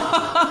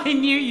o'clock. I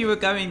knew you were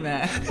going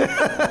there.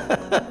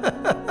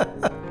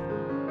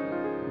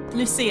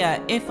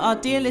 Lucia, if our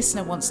dear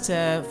listener wants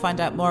to find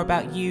out more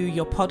about you,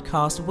 your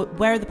podcast,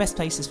 where are the best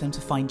places for them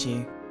to find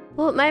you?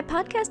 Well, my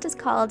podcast is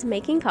called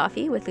Making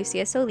Coffee with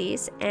Lucia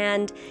Solis,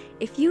 and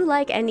if you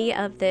like any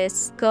of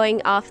this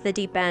going off the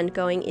deep end,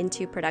 going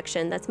into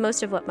production, that's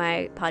most of what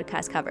my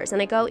podcast covers.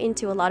 And I go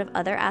into a lot of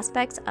other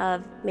aspects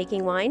of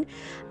making wine.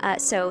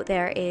 So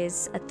there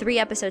is a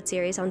 3-episode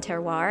series on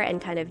terroir and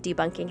kind of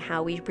debunking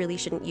how we really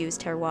shouldn't use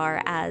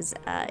terroir as,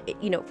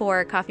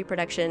 for coffee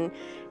production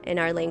in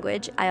our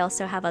language. I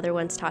also have other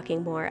ones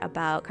talking more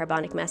about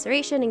carbonic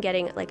maceration and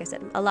getting, like I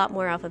said, a lot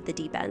more off of the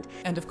deep end.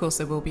 And of course,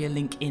 there will be a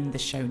link in the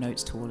show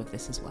notes to all of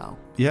this as well.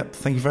 Yep.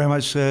 Thank you very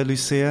much,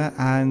 Lucia.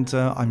 And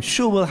I'm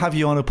sure we'll have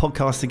you on a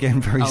podcast again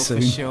very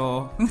soon. For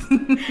sure.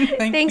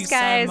 Thanks,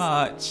 guys. So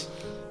much.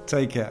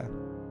 Take care.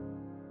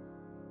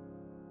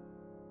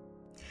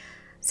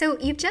 So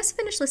you've just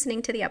finished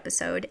listening to the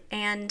episode,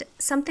 and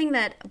something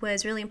that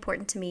was really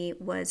important to me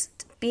was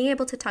being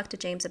able to talk to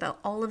James about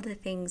all of the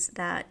things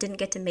that didn't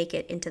get to make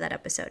it into that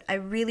episode. I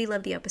really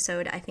love the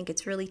episode. I think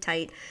it's really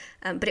tight,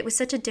 but it was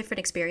such a different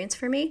experience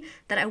for me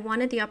that I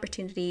wanted the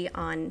opportunity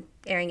on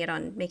airing it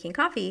on Making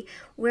Coffee,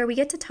 where we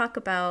get to talk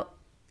about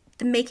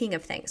the making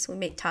of things.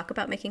 We talk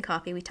about making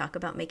coffee, we talk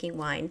about making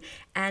wine,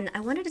 and I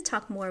wanted to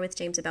talk more with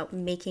James about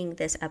making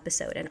this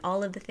episode and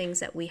all of the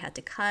things that we had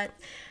to cut,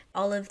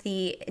 all of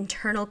the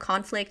internal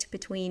conflict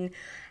between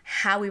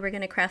how we were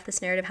going to craft this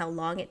narrative, how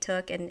long it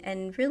took,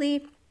 and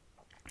really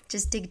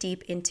just dig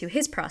deep into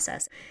his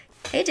process.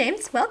 Hey,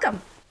 James,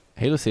 welcome.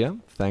 Hey, Lucia.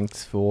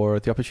 Thanks for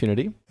the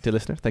opportunity. Dear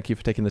listener, thank you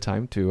for taking the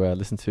time to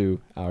listen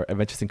to our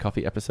Adventures in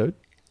Coffee episode.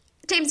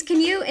 James, can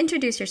you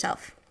introduce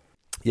yourself?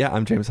 Yeah,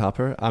 I'm James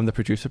Harper. I'm the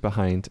producer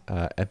behind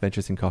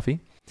Adventures in Coffee.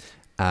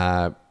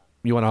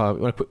 You want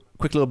a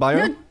quick little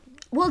bio? No,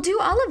 we'll do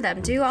all of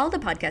them. Do all the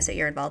podcasts that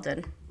you're involved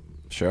in.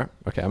 Sure.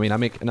 Okay. I mean, I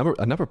make a number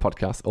of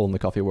podcasts all in the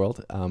coffee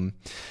world.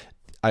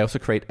 I also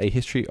create A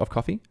History of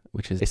Coffee,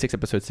 which is a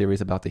 6-episode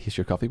series about the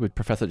history of coffee with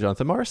Professor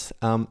Jonathan Morris.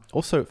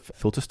 Also,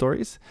 Filter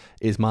Stories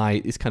is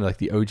kind of like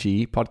the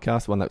OG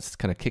podcast, one that's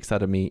kind of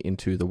kickstarted me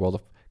into the world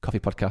of coffee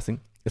podcasting.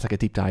 It's like a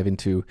deep dive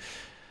into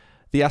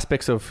the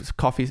aspects of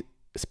coffee,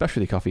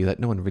 especially coffee, that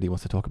no one really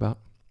wants to talk about.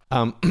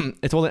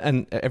 It's all,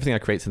 and everything I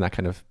create is in that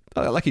kind of,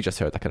 like you just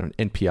heard, that kind of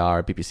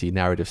NPR, BBC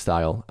narrative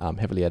style,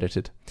 heavily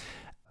edited.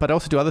 But I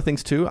also do other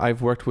things too.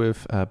 I've worked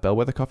with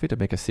Bellwether Coffee to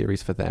make a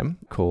series for them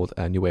called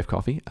New Wave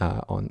Coffee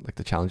on like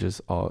the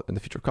challenges in the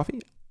future of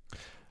coffee.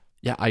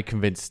 Yeah, I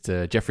convinced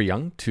Jeffrey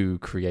Young to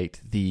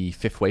create the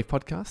Fifth Wave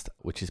podcast,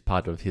 which is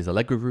part of his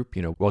Allegro group,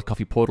 World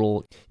Coffee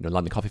Portal,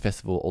 London Coffee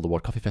Festival, all the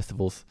World Coffee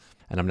Festivals.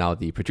 And I'm now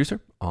the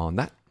producer on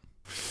that.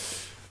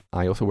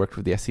 I also worked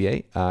with the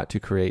SCA to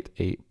create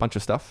a bunch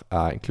of stuff,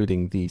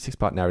 including the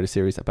 6-part narrative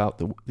series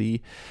about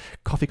the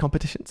coffee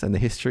competitions and the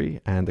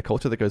history and the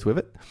culture that goes with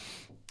it.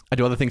 I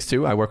do other things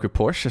too. I work with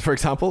Porsche, for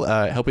example,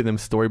 helping them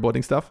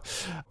storyboarding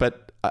stuff.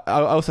 But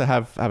I also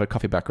have a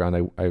coffee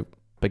background. I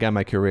began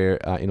my career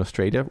in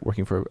Australia,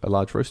 working for a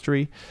large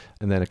roastery.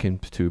 And then I came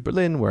to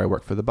Berlin, where I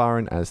worked for the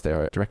Baren as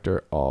their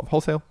director of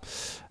wholesale.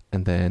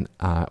 And then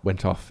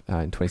went off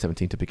in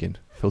 2017 to begin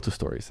Filter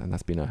Stories. And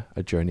that's been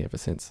a journey ever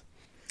since.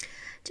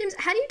 James,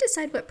 how do you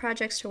decide what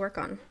projects to work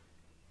on?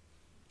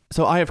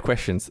 So I have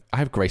questions. I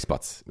have gray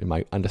spots in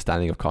my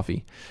understanding of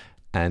coffee.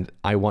 And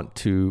I want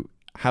to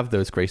have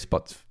those gray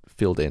spots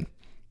filled in.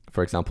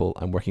 For example,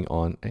 I'm working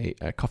on a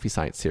coffee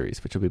science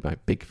series, which will be my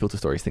big Filter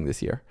Stories thing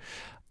this year.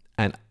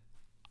 And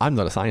I'm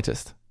not a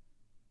scientist.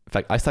 In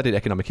fact, I studied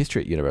economic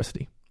history at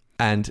university.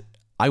 And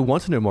I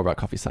want to know more about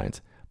coffee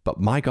science. But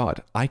my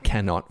God, I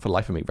cannot for the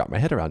life of me wrap my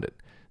head around it.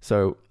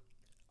 So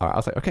I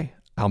was like, okay,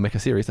 I'll make a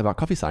series about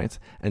coffee science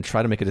and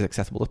try to make it as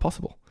accessible as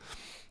possible.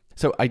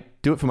 So I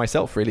do it for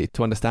myself, really,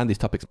 to understand these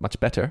topics much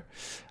better.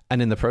 And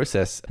in the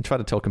process, and try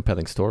to tell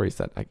compelling stories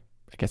that I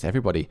guess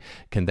everybody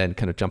can then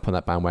kind of jump on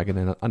that bandwagon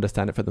and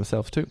understand it for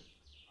themselves too.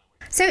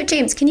 So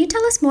James, can you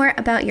tell us more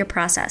about your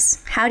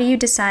process? How do you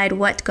decide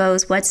what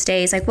goes, what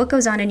stays, like what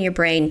goes on in your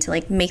brain to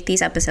like make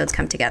these episodes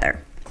come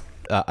together?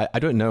 I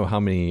don't know how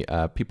many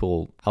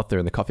people out there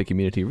in the coffee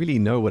community really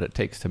know what it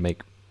takes to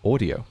make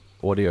audio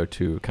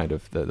to kind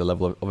of the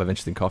level of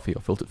Adventures in Coffee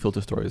or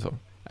Filter Stories or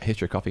A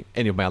History of Coffee,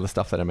 any of my other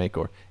stuff that I make,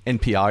 or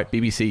NPR,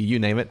 BBC, you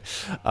name it.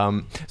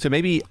 So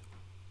maybe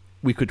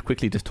we could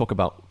quickly just talk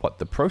about what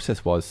the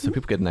process was so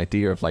people get an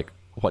idea of like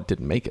what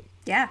didn't make it.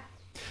 Yeah.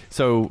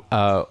 So,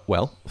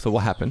 so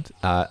what happened?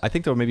 I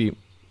think there were maybe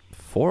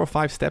 4 or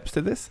 5 steps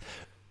to this.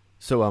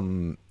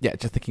 So,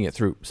 just thinking it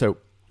through. So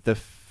the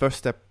first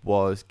step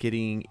was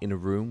getting in a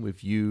room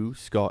with you,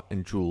 Scott,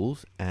 and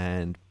Jules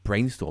and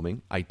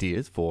brainstorming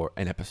ideas for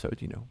an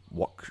episode.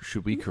 What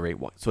should we create?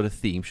 What sort of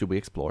theme should we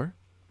explore?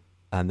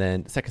 And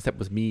then the second step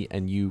was me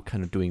and you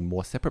kind of doing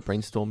more separate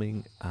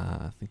brainstorming,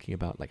 thinking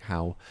about like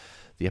how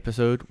the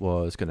episode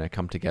was going to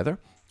come together.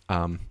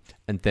 And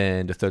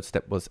then the third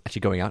step was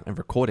actually going out and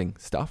recording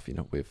stuff,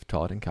 with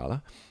Todd and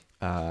Carla.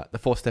 The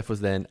fourth step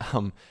was then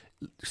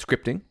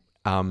scripting.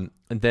 And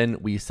then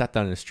we sat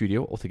down in a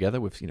studio all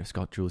together with,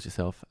 Scott, Jules,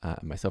 yourself,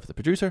 and myself as the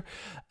producer.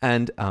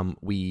 And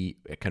we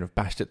kind of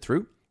bashed it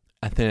through.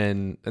 And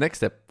then the next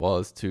step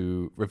was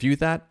to review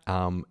that,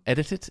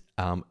 edit it.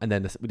 And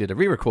then we did a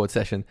re-record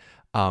session,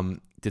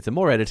 did some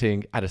more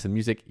editing, added some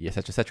music,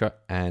 etc.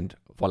 And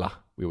voila,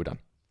 we were done.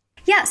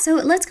 Yeah, so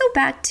let's go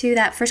back to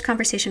that first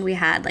conversation we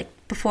had, like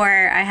before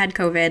I had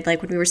COVID,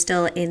 like when we were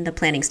still in the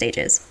planning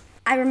stages.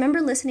 I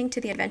remember listening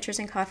to the Adventures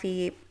in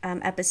Coffee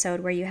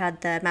episode where you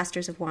had the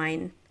Masters of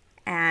Wine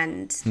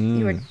and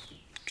you were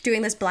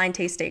doing this blind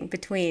tasting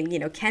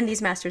between, can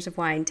these Masters of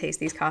Wine taste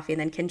these coffee, and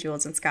then can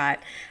Jules and Scott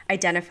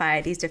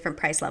identify these different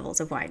price levels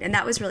of wine. And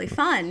that was really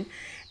fun.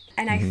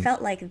 And I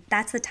felt like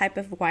that's the type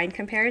of wine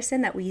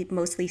comparison that we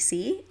mostly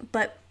see.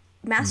 But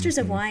Masters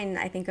of Wine,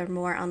 I think, are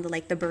more on the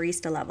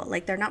barista level.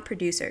 Like, they're not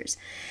producers.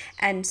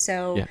 And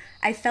so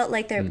I felt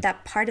like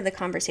that part of the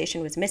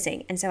conversation was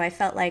missing. And so I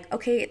felt like,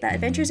 okay, the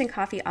Adventures in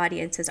Coffee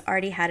audience has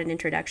already had an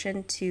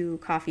introduction to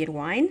coffee and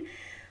wine,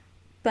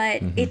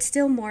 but it's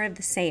still more of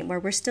the same, where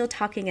we're still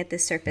talking at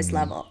this surface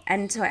level.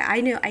 And so I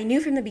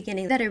knew from the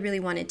beginning that I really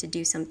wanted to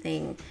do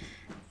something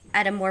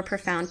at a more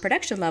profound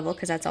production level,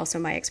 because that's also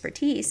my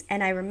expertise.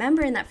 And I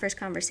remember in that first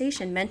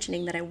conversation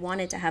mentioning that I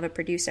wanted to have a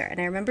producer. And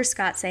I remember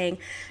Scott saying,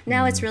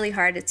 now it's really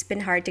hard. It's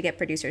been hard to get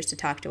producers to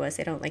talk to us.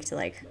 They don't like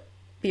to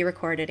be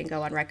recorded and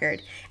go on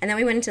record. And then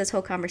we went into this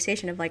whole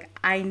conversation of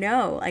I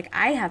know,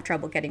 I have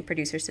trouble getting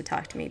producers to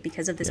talk to me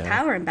because of this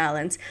power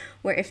imbalance,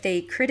 where if they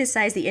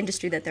criticize the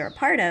industry that they're a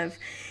part of,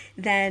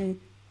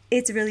 then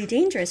it's really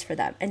dangerous for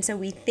them. And so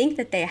we think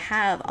that they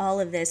have all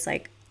of this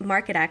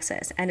market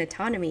access and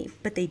autonomy,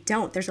 but they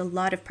don't. There's a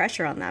lot of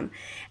pressure on them.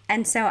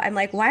 And so I'm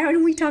like, why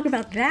don't we talk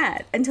about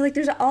that? And so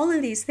there's all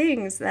of these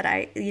things that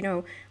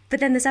but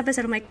then this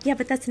episode I'm like, yeah,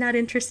 but that's not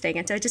interesting.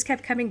 And so I just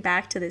kept coming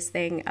back to this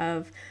thing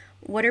of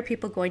what are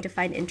people going to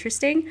find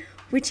interesting,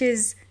 which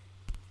is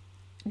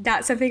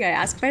not something I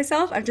ask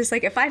myself. I'm just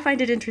like, if I find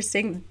it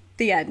interesting,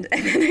 the end.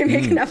 And then I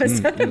make an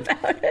episode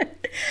about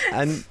it.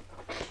 And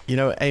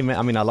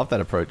I love that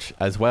approach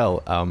as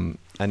well.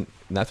 And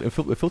that's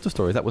with Filter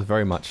Stories, that was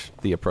very much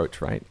the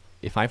approach, right?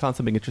 If I found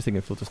something interesting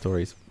in Filter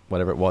Stories,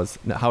 whatever it was,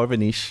 however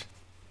niche,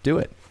 do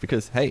it,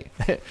 because hey,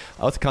 I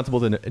was accountable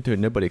to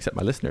nobody except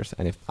my listeners,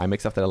 and if I make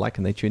stuff that I like,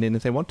 and they tune in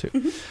if they want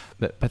to.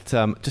 But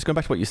just going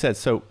back to what you said,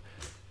 so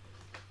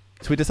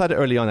we decided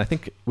early on, I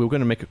think we were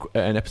going to make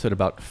an episode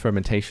about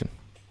fermentation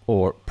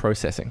or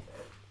processing.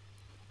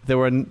 There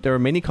were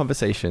many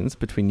conversations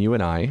between you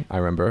and I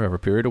remember, over a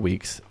period of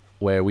weeks,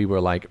 where we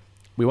were like,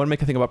 we want to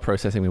make a thing about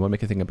processing, we want to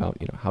make a thing about,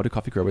 how do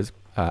coffee growers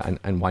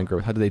and wine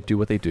growers, how do they do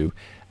what they do?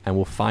 And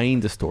we'll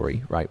find the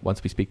story, right,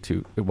 once we speak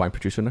to a wine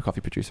producer and a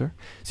coffee producer.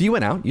 So you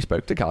went out, you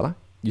spoke to Carla,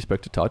 you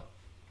spoke to Todd.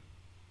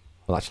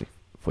 Well, actually,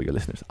 for your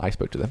listeners, I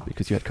spoke to them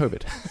because you had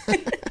COVID.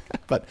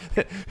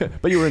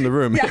 but you were in the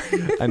room. Yeah.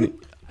 And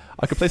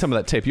I could play some of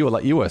that tape. You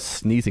were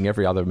sneezing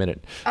every other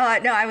minute. No,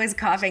 I was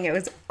coughing. It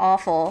was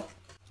awful.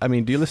 I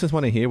mean, do your listeners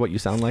want to hear what you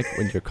sound like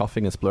when you're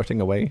coughing and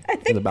splurting away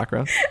in the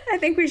background? I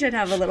think we should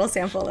have a little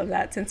sample of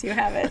that since you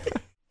have it.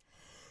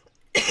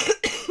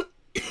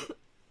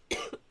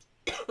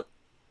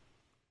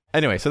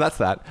 Anyway, so that's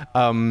that.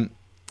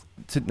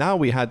 So now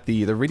we had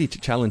the really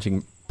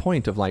challenging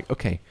point of like,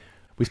 okay,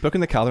 we've spoken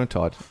to Carla and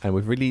Todd, and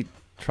we've really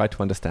tried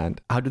to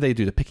understand how do they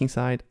do the picking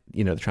side,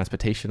 the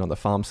transportation on the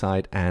farm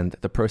side, and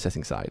the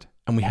processing side.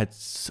 And we had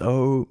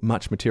so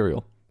much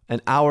material,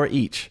 an hour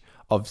each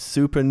of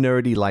super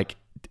nerdy, like,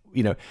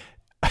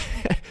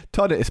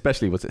 Todd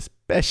especially was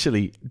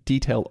especially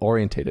detail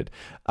orientated.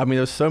 I mean,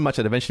 there was so much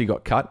that eventually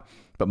got cut,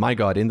 but my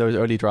God, in those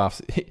early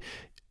drafts,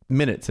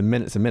 minutes and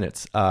minutes and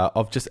minutes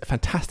of just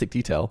fantastic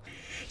detail.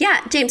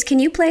 Yeah, James, can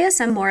you play us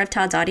some more of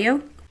Todd's audio?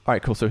 All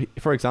right, cool. So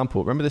for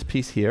example, remember this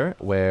piece here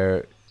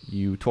where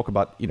you talk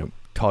about,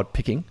 Todd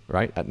picking,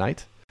 right, at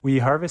night? We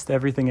harvest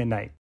everything at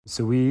night.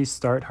 So we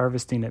start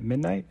harvesting at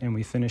midnight and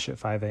we finish at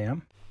 5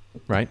 a.m.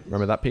 Right,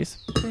 remember that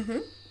piece? Mm-hmm.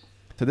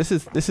 So this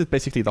is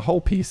basically the whole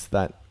piece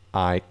that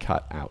I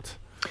cut out.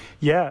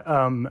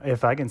 Yeah,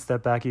 if I can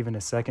step back even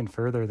a second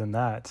further than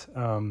that.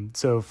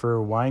 So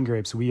for wine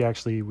grapes, we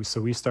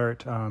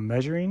start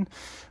measuring.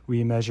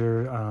 We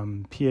measure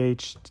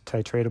pH,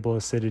 titratable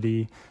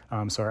acidity,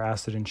 so our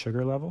acid and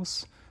sugar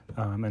levels,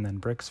 and then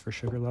Brix for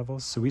sugar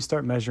levels. So we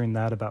start measuring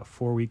that about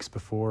 4 weeks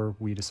before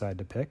we decide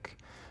to pick.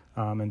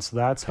 And so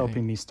that's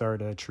helping me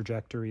start a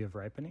trajectory of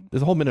ripening.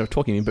 There's a whole minute of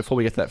talking before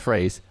we get to that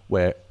phrase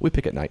where we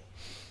pick at night.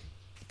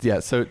 Yeah,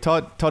 so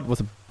Todd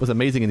was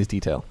amazing in his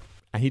detail.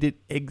 And he did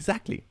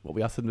exactly what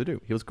we asked him to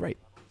do. He was great.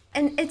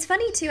 And it's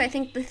funny, too. I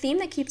think the theme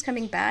that keeps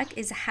coming back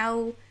is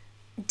how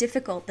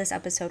difficult this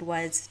episode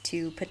was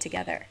to put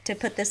together, to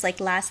put this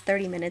last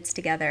 30 minutes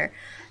together.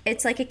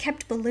 It's like it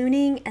kept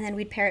ballooning, and then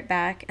we'd pare it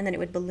back, and then it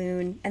would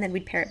balloon, and then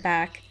we'd pare it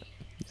back.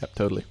 Yep,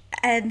 totally.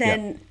 And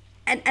then... Yep.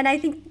 And I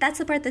think that's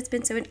the part that's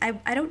been so...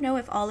 I don't know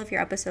if all of your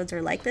episodes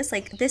are like this.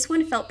 This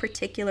one felt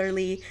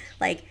particularly,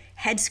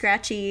 head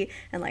scratchy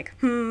and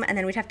and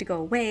then we'd have to go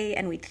away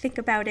and we'd think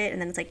about it,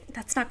 and then it's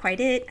that's not quite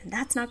it, and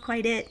that's not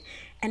quite it,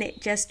 and it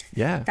just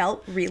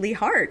felt really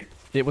hard.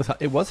 It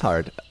was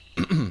hard.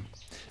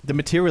 The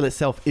material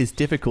itself is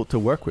difficult to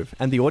work with,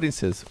 and the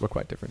audiences were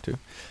quite different too.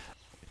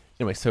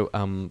 Anyway, so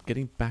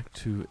getting back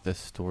to the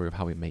story of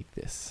how we make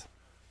this.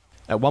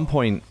 At one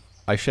point,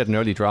 I shared an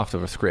early draft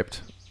of a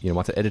script,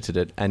 once I edited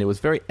it, and it was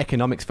very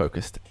economics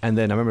focused. And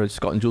then I remember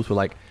Scott and Jules were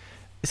like,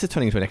 this is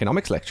turning into an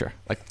economics lecture.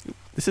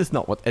 This is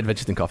not what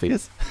Adventures in Coffee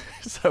is.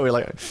 So we're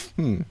like, I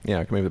can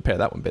maybe repair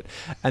that one bit.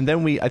 And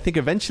then I think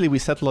eventually we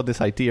settled on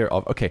this idea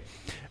of, okay,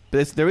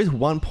 but there is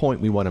one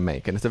point we want to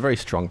make, and it's a very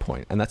strong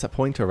point, and that's a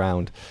point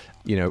around,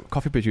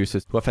 coffee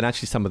producers who are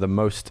financially some of the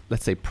most,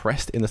 let's say,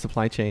 pressed in the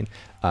supply chain,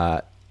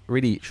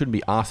 really shouldn't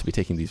be asked to be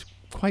taking these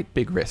quite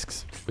big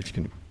risks, which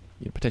can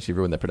potentially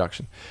ruin their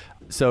production.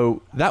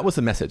 So that was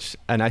the message,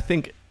 and I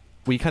think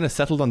we kind of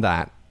settled on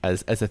that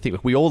as a thing.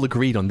 We all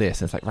agreed on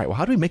this, and it's right, well,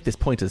 how do we make this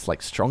point as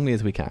strongly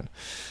as we can?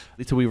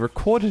 So we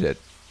recorded it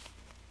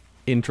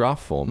in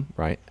draft form,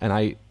 right? And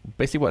I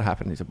basically what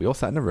happened is that we all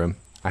sat in a room.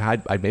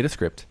 I'd made a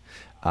script.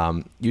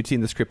 You'd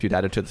seen the script, you'd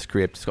added to the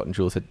script. Scott and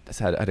Jules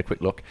had a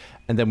quick look,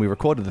 and then we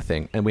recorded the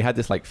thing, and we had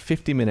this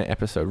 50-minute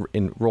episode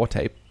in raw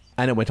tape,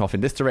 and it went off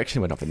in this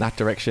direction, went off in that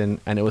direction,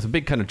 and it was a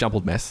big kind of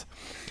jumbled mess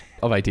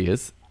of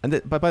ideas. And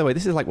but by the way,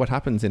 this is what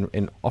happens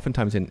in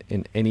oftentimes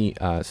in any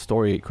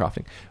story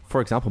crafting.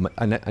 For example,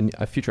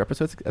 a future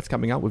episode that's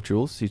coming out with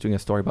Jules. She's doing a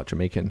story about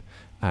Jamaican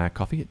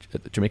coffee,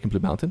 Jamaican Blue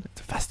Mountain.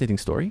 It's a fascinating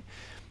story.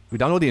 We've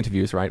done all the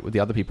interviews, right, with the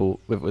other people,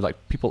 with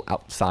people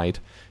outside.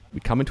 We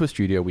come into a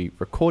studio, we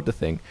record the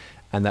thing,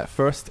 and that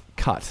first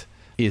cut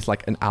is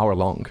an hour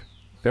long.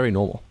 Very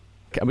normal.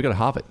 And we got to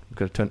halve it. We've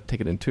got to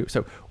take it in two.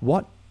 So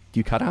what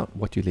do you cut out?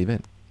 What do you leave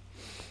in?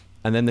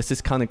 And then there's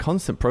this kind of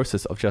constant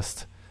process of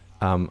just...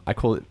 I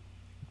call it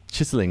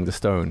chiseling the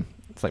stone.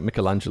 It's like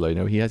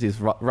Michelangelo, he has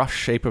his rough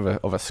shape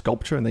of a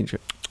sculpture, and then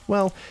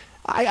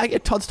I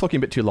get Todd's talking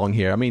a bit too long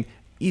here. I mean,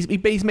 he's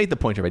made the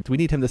point of it. Do we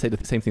need him to say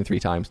the same thing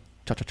 3 times?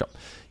 Chop, chop,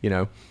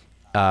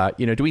 chop.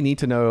 Do we need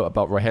to know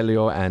about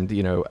Rogelio and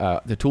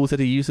the tools that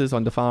he uses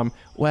on the farm?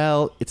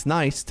 Well, it's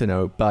nice to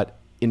know, but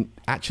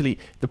actually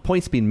the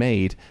point's been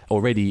made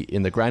already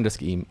in the grander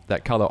scheme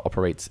that Carla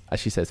operates, as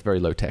she says,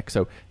 very low tech.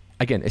 So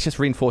again, it's just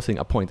reinforcing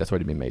a point that's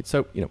already been made.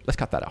 So let's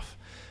cut that off.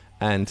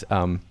 And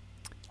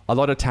a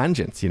lot of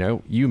tangents.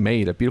 You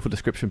made a beautiful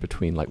description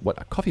between like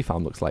what a coffee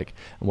farm looks like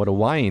and what a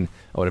wine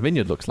or what a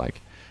vineyard looks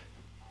like.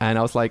 And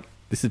I was like,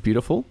 this is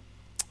beautiful,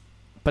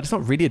 but it's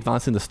not really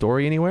advancing the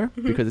story anywhere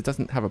because it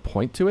doesn't have a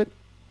point to it.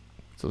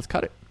 So let's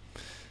cut it.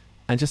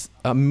 And just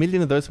a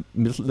million of those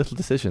little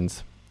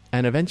decisions.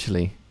 And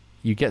eventually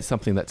you get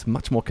something that's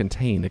much more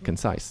contained and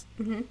concise.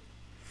 Mm-hmm.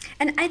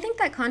 And I think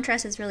that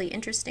contrast is really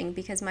interesting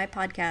because my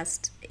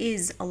podcast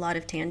is a lot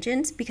of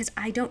tangents because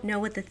I don't know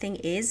what the thing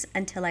is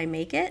until I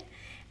make it.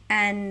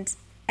 And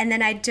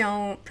then I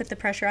don't put the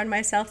pressure on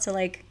myself to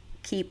like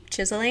keep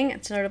chiseling.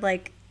 It's sort of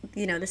like,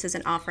 this is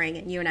an offering,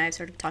 and you and I have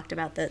sort of talked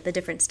about the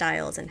different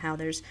styles and how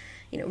there's,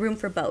 room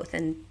for both.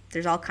 And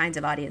there's all kinds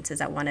of audiences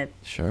that want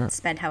to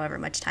spend however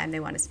much time they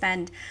want to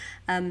spend.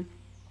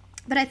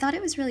 But I thought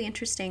it was really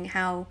interesting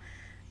how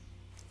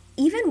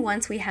even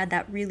once we had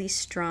that really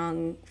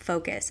strong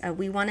focus,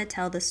 we want to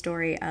tell the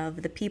story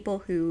of the people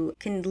who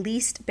can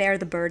least bear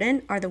the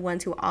burden are the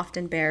ones who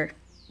often bear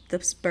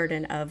this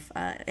burden of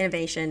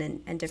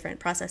innovation and different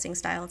processing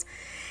styles.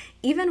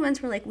 Even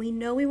once we're like, we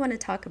know we want to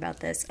talk about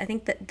this, I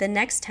think that the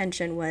next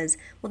tension was,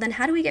 well, then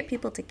how do we get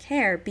people to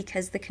care?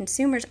 Because the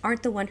consumers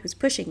aren't the one who's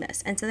pushing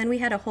this. And so then we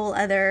had a whole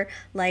other,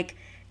 like,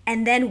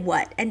 and then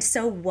what? And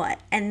so what?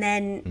 And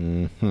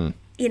then,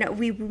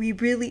 we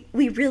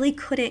really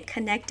couldn't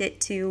connect it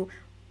to,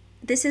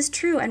 this is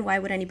true, and why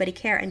would anybody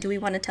care? And do we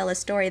want to tell a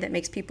story that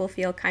makes people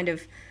feel kind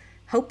of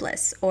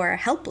hopeless or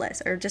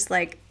helpless or just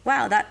like,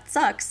 wow, that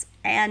sucks,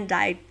 and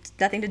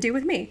nothing to do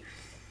with me?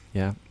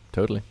 Yeah.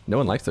 Totally. No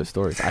one likes those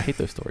stories. I hate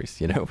those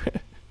stories,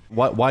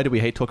 Why do we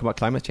hate talking about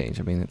climate change?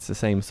 I mean, it's the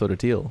same sort of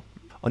deal.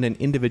 On an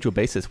individual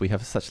basis, we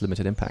have such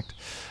limited impact.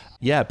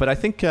 Yeah, but I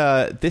think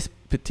this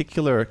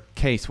particular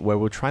case where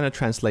we're trying to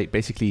translate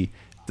basically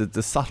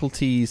the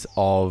subtleties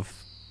of...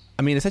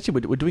 I mean,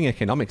 essentially, we're doing an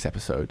economics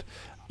episode,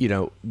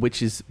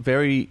 which is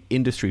very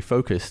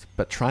industry-focused,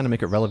 but trying to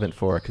make it relevant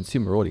for a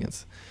consumer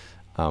audience.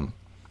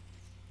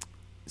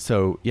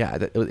 So,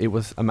 yeah, it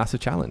was a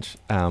massive challenge.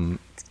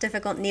 It's a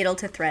difficult needle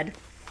to thread.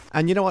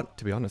 And you know what?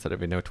 To be honest, I don't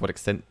even know to what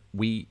extent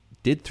we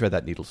did thread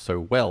that needle so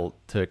well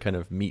to kind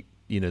of meet,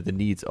 the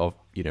needs of,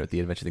 the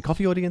Adventures in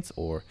Coffee audience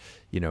or,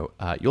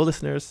 your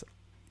listeners.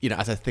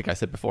 As I think I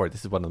said before,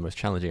 this is one of the most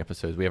challenging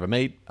episodes we ever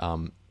made.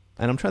 And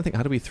I'm trying to think,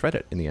 how do we thread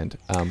it in the end?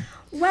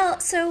 Well,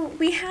 so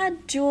we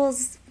had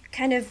Jules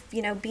kind of,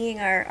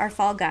 being our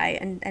fall guy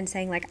and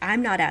saying like,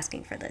 I'm not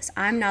asking for this.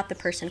 I'm not the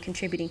person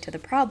contributing to the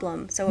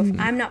problem. So if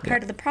I'm not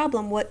part of the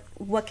problem,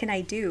 what can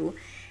I do?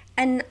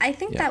 And I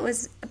think that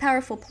was a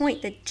powerful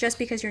point, that just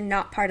because you're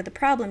not part of the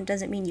problem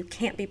doesn't mean you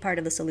can't be part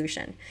of the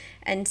solution.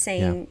 And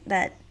saying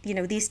that,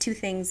 these two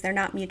things, they're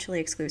not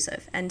mutually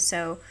exclusive. And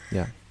so...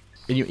 Yeah.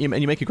 And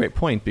you make a great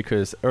point,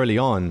 because early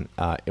on,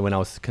 when I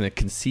was kind of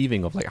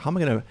conceiving of like, how am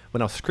I going to...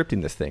 When I was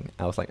scripting this thing,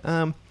 I was like,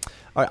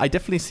 I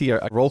definitely see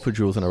a role for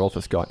Jules and a role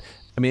for Scott.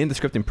 I mean, in the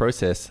scripting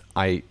process,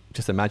 I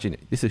just imagine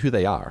this is who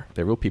they are.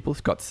 They're real people.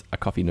 Scott's a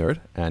coffee nerd,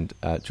 and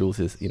Jules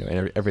is,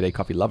 an everyday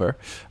coffee lover.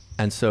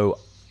 And so...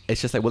 it's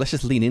just like, well, let's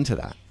just lean into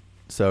that.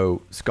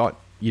 So Scott,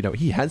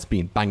 he has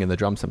been banging the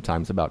drum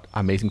sometimes about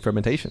amazing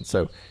fermentation.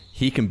 So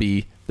he can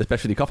be the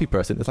specialty coffee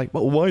person. It's like,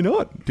 well, why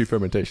not do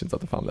fermentations at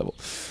the farm level?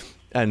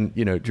 And,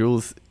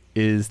 Jules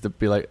is to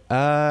be like,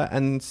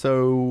 and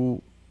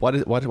so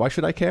why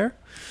should I care?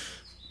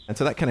 And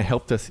so that kind of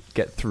helped us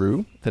get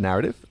through the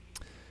narrative.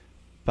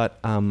 But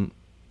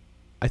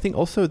I think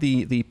also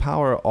the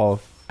power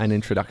of an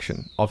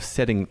introduction, of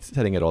setting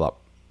it all up.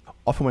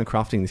 Often when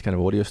crafting these kind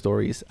of audio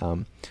stories,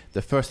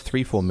 the first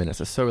 3-4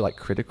 minutes are so like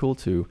critical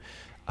to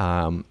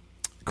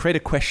create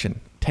a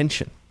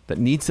tension that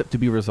needs to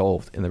be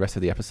resolved in the rest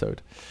of the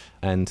episode.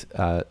 And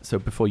so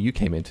before you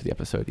came into the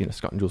episode,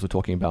 Scott and Jules were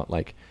talking about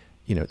like,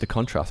 the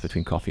contrast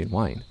between coffee and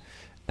wine,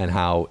 and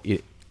how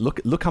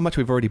look how much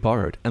we've already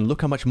borrowed, and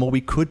look how much more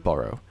we could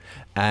borrow.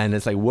 And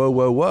it's like,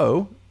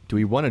 whoa, do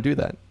we want to do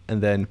that?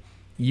 And then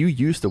you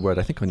used the word,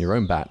 I think on your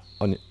own bat,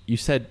 you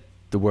said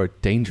the word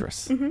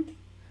dangerous. Mm-hmm.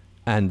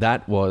 And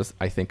that was,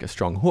 I think, a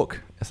strong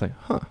hook. It's like,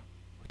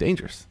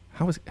 dangerous.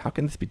 How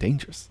can this be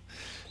dangerous?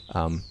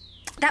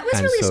 That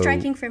was really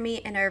striking for me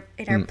in our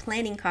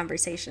planning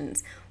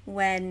conversations,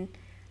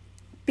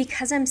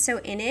 because I'm so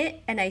in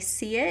it and I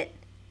see it,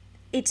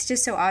 it's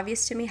just so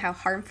obvious to me how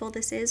harmful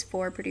this is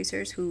for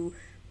producers who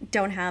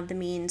don't have the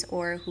means,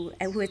 or who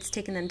it's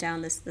taken them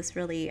down this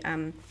really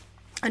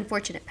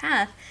unfortunate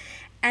path.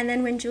 And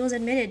then when Jules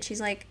admitted,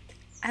 she's like,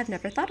 I've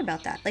never thought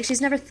about that. Like,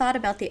 she's never thought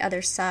about the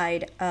other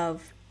side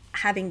of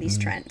having these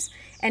trends.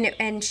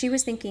 And she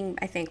was thinking,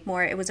 I think,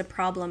 more it was a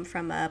problem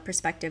from a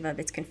perspective of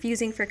it's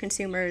confusing for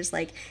consumers.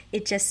 Like,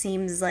 it just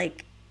seems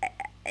like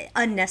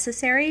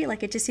unnecessary.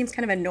 Like, it just seems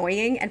kind of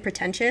annoying and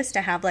pretentious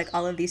to have like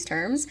all of these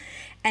terms.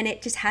 And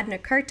it just hadn't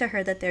occurred to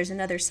her that there's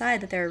another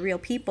side, that there are real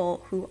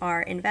people who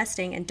are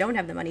investing and don't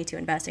have the money to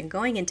invest, and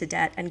going into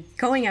debt and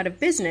going out of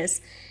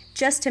business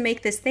just to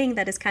make this thing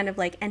that is kind of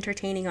like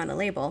entertaining on a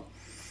label.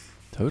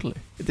 Totally.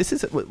 This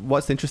is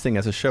what's interesting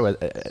as a show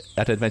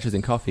at Adventures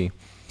in Coffee.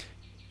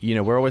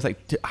 We're always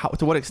like,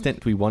 to what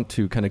extent do we want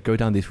to kind of go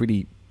down these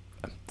really,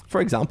 for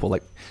example,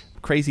 like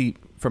crazy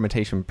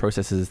fermentation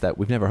processes that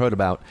we've never heard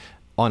about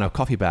on a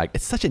coffee bag.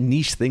 It's such a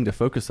niche thing to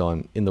focus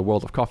on in the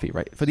world of coffee,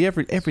 right? For the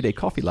everyday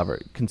coffee lover,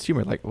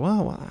 consumer, like,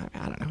 well,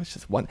 I don't know, it's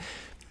just one.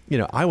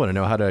 I want to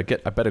know how to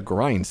get a better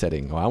grind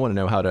setting, or I want to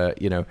know how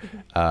to,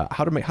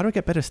 how to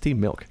get better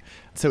steamed milk.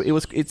 So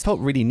it felt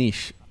really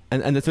niche.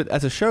 And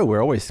as a show,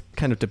 we're always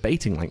kind of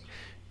debating, like,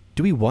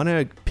 do we want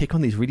to pick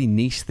on these really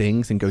niche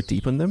things and go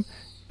deep on them?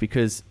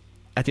 Because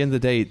at the end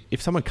of the day,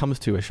 if someone comes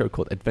to a show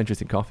called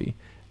Adventures in Coffee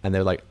and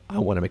they're like, I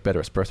want to make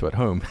better espresso at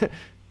home,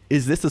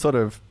 is this the sort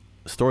of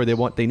story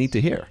they need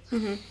to hear?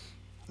 Mm-hmm.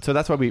 So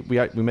that's why we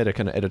made a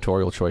kind of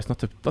editorial choice not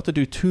to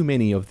do too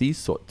many of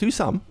these do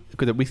some,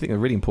 because we think they're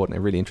really important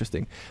and really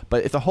interesting.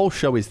 But if the whole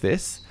show is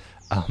this,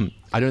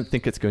 I don't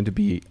think it's going to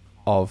be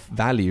of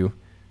value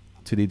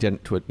to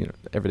the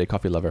everyday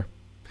coffee lover.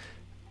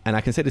 And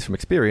I can say this from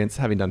experience,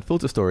 having done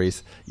filter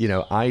stories.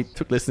 I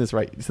took listeners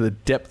right to the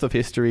depth of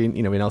history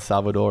in El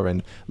Salvador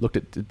and looked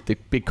at the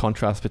big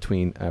contrast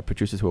between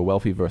producers who are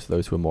wealthy versus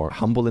those who are more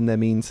humble in their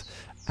means,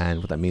 and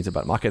what that means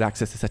about market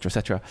access, etc.,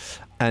 etc.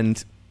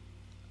 And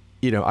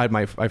I have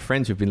my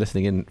friends who've been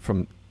listening in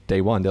from day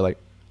one. They're like,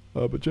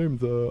 but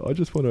James, I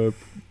just want to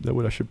know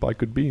when I should buy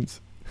good beans.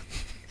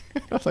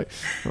 I was like,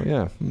 oh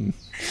yeah.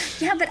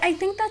 Yeah, but I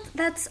think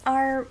that's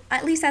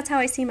at least that's how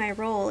I see my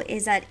role,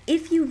 is that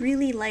if you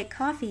really like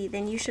coffee,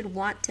 then you should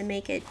want to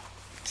make it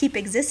keep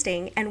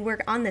existing and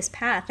work on this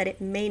path that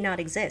it may not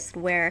exist,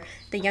 where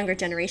the younger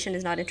generation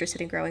is not interested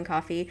in growing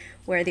coffee,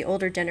 where the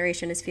older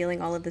generation is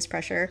feeling all of this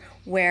pressure,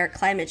 where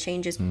climate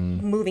change is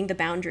moving the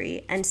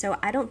boundary. And so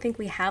I don't think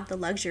we have the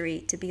luxury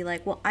to be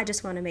like, well, I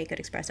just want to make good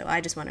espresso,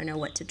 I just want to know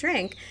what to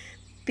drink,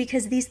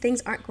 because these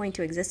things aren't going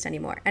to exist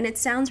anymore. And it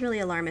sounds really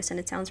alarmist and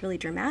it sounds really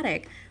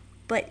dramatic,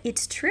 but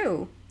it's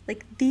true.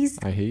 Like these...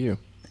 I hear you.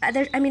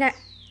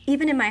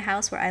 Even in my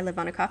house where I live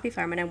on a coffee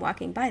farm and I'm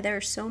walking by, there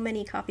are so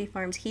many coffee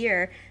farms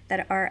here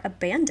that are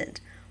abandoned,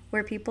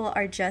 where people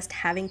are just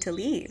having to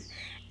leave.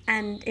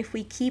 And if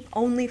we keep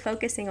only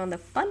focusing on the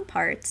fun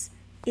parts,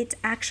 it's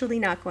actually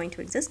not going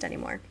to exist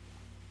anymore.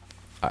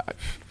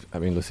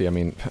 Lucy, I'm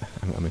in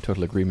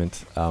total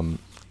agreement. And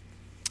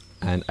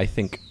I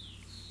think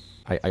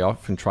I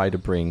often try to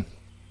bring,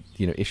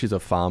 issues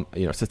of farm,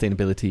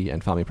 sustainability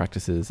and farming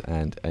practices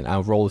and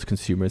our role as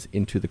consumers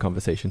into the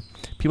conversation.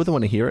 People don't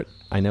want to hear it.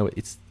 I know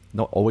it's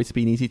not always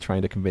been easy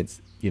trying to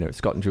convince,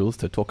 Scott and Jules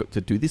to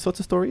do these sorts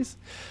of stories,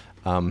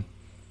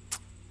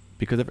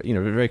 because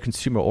they're very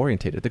consumer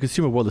orientated. The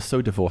consumer world is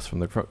so divorced from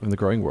the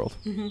growing world.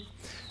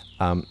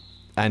 Mm-hmm.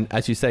 And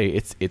as you say,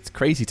 it's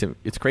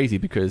crazy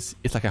because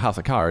it's like a house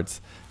of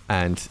cards.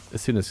 And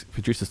as soon as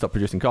producers stop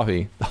producing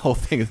coffee, the whole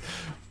thing is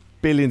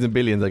billions and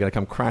billions are going to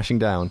come crashing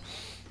down.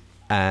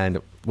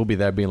 And we'll be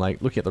there being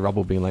like, looking at the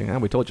rubble being like,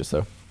 we told you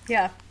so.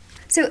 Yeah.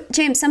 So,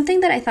 James, something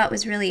that I thought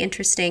was really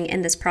interesting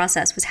in this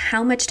process was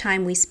how much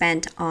time we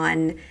spent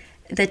on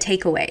the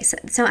takeaways.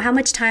 So how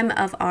much time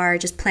of our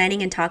just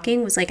planning and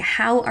talking was like,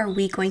 how are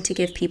we going to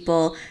give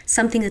people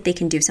something that they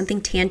can do,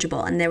 something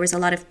tangible? And there was a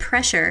lot of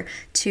pressure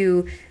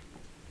to,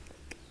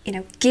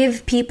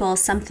 give people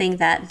something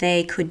that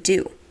they could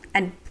do.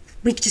 And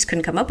we just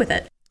couldn't come up with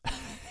it.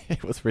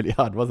 It was really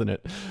hard, wasn't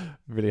it?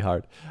 Really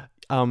hard.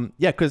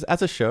 Because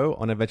as a show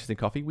on Adventures in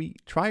Coffee, we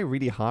try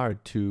really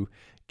hard to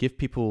give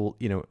people,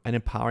 an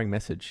empowering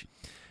message.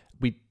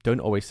 We don't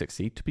always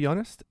succeed, to be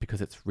honest,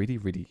 because it's really,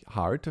 really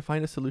hard to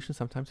find a solution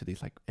sometimes to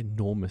these like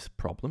enormous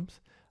problems.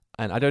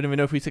 And I don't even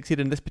know if we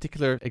succeeded in this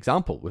particular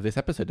example with this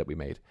episode that we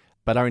made.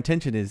 But our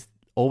intention is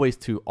always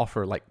to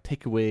offer like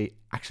takeaway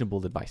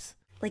actionable advice.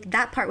 Like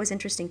that part was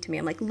interesting to me.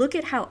 I'm like, look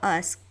at how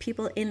us,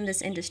 people in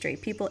this industry,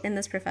 people in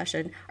this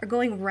profession are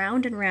going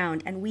round and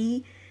round, and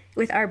we,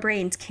 with our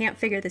brains, can't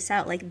figure this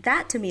out. Like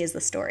that to me is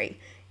the story,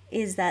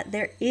 is that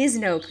there is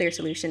no clear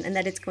solution and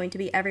that it's going to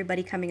be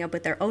everybody coming up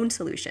with their own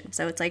solution.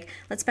 So it's like,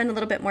 let's spend a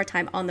little bit more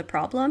time on the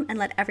problem and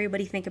let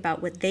everybody think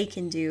about what they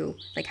can do,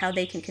 like how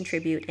they can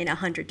contribute in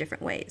 100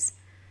 different ways.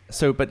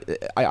 So, but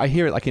I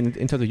hear it like in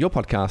terms of your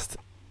podcast,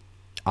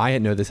 I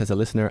know this as a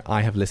listener.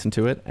 I have listened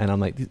to it, and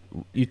I'm like,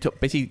 you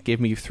basically gave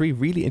me 3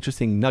 really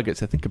interesting nuggets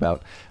to think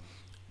about.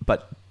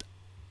 But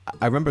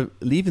I remember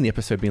leaving the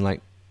episode being like,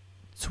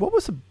 so what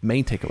was the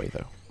main takeaway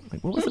though?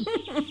 Like, what was it?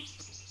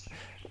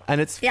 And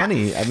it's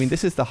funny. I mean,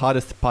 this is the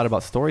hardest part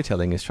about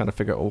storytelling, is trying to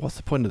figure out, what's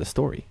the point of the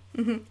story?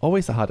 Mm-hmm.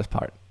 Always the hardest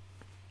part.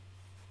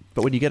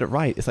 But when you get it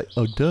right, it's like,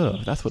 oh, duh,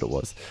 that's what it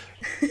was.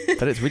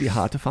 But it's really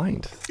hard to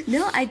find.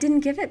 No, I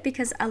didn't give it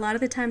because a lot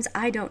of the times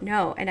I don't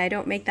know. And I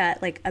don't make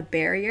that like a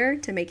barrier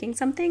to making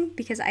something,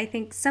 because I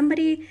think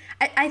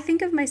I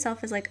think of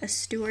myself as like a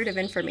steward of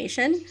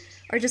information,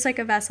 or just like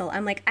a vessel.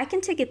 I'm like, I can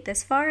take it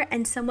this far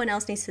and someone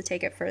else needs to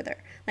take it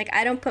further. Like,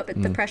 I don't put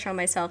the pressure on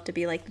myself to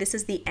be like, this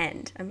is the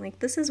end. I'm like,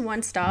 this is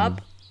one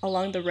stop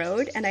along the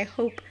road. And I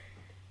hope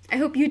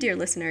you, dear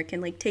listener, can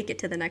like take it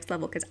to the next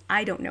level, because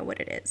I don't know what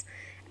it is.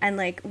 And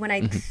like when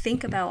I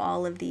think about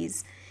all of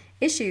these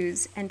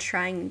issues and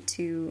trying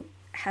to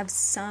have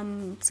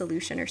some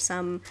solution or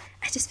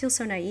I just feel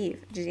so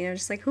naive,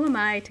 just like, who am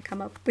I to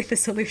come up with a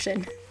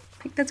solution?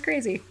 Like, that's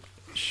crazy.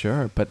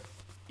 Sure. But,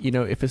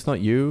 if it's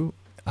not you,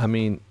 I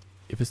mean,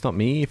 if it's not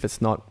me, if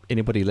it's not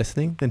anybody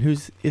listening, then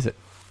whose is it?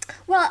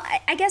 Well,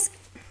 I guess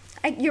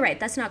you're right.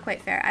 That's not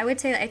quite fair. I would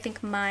say I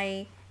think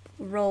my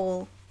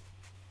role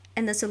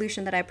and the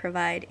solution that I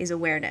provide is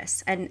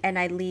awareness. And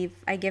I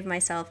give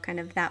myself kind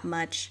of that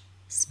much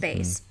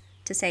space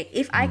to say,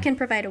 if I can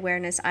provide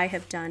awareness, I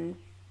have done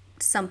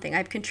something.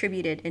 I've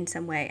contributed in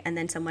some way, and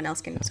then someone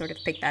else can sort of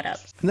pick that up.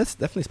 And there's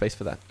definitely space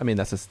for that. I mean,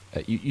 that's just,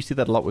 you see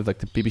that a lot with like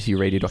the BBC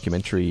radio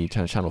documentary,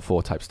 Channel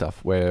 4 type stuff,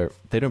 where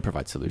they don't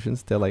provide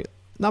solutions. They're like,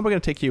 now we're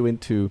going to take you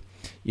into,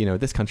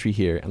 this country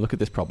here and look at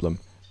this problem.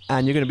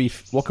 And you're going to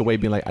walk away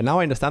being like, now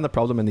I understand the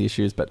problem and the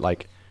issues, but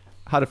like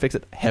how to fix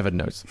it, heaven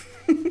knows.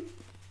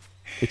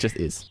 It just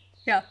is.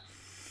 Yeah.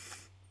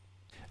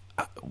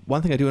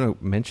 One thing I do want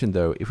to mention,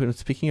 though, if we're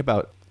speaking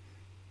about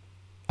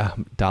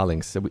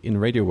darlings, so in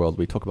radio world,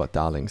 we talk about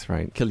darlings,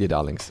 right? Kill your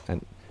darlings.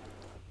 And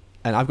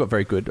I've got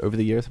very good over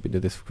the years. I've been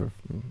doing this for,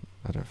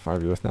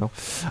 5 years now,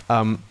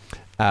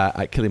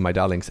 at killing my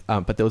darlings.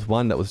 But there was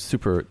one that was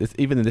super,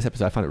 even in this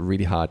episode, I found it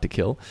really hard to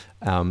kill.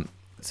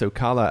 So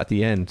Carla, at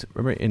the end,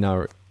 remember in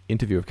our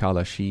interview with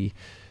Carla,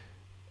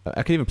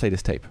 I can even play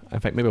this tape. In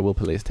fact, maybe I will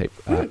play this tape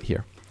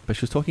here. But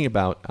she was talking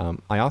about,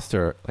 I asked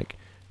her, like,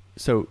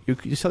 so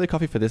you sell your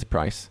coffee for this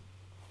price.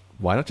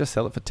 Why not just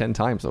sell it for 10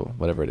 times or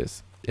whatever it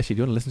is? Actually, do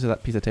you want to listen to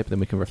that piece of tape and then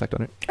we can reflect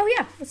on it? Oh,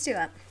 yeah. Let's do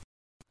that.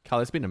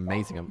 Carla, it's been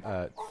amazing.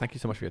 Thank you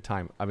so much for your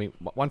time. I mean,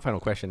 one final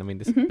question. I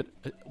mean,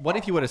 what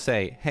if you were to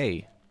say,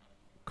 hey,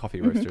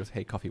 coffee roasters,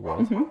 hey, coffee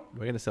world,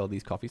 we're going to sell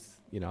these coffees,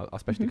 our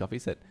specialty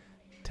coffees at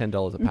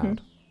 $10 a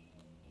pound.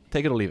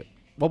 Take it or leave it.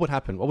 What would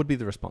happen? What would be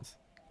the response?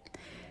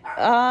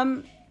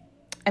 I'm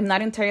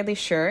not entirely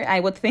sure. I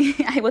would think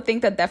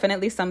that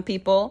definitely some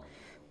people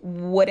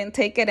wouldn't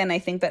take it, and I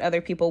think that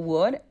other people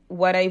would.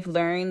 What I've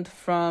learned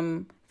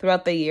from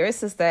throughout the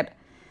years is that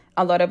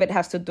a lot of it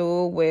has to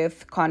do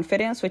with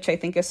confidence, which I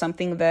think is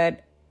something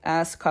that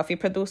as coffee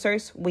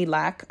producers we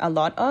lack a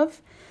lot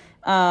of.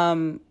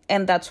 And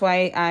that's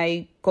why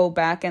I go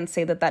back and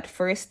say that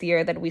first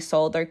year that we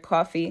sold our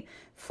coffee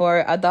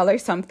for $1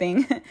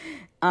 something,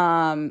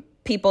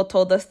 people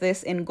told us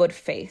this in good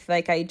faith.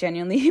 Like, I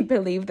genuinely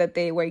believe that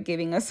they were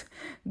giving us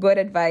good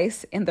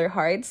advice in their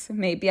hearts.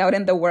 Maybe out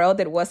in the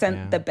world it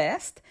wasn't the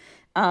best,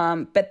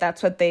 but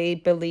that's what they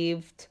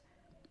believed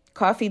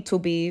coffee to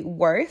be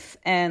worth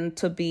and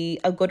to be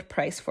a good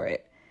price for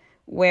it.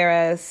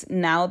 Whereas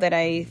now that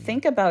I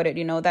think about it,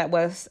 that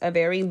was a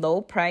very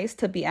low price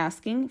to be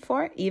asking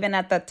for, even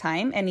at that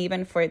time, and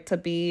even for it to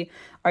be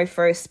our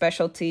first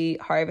specialty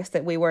harvest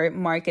that we were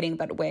marketing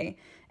that way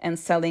and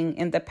selling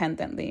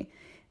independently.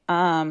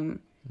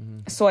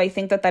 So I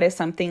think that is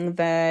something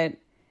that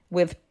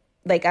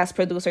as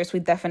producers, we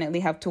definitely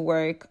have to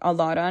work a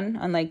lot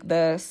on like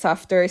the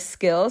softer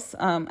skills,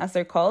 as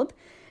they're called.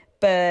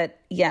 But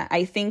yeah,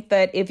 I think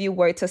that if you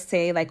were to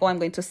say like, oh, I'm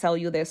going to sell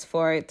you this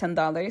for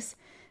 $10,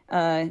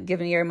 give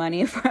me your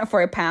money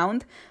for a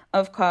pound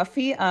of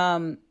coffee.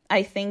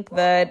 I think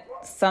that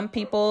some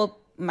people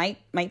might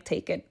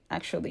take it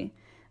actually.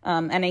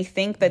 And I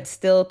think that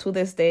still to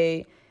this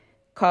day,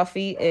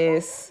 coffee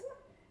is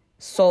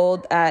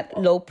sold at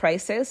low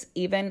prices,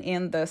 even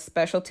in the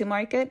specialty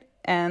market.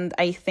 And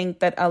I think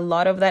that a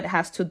lot of that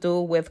has to do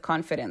with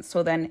confidence.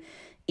 So then,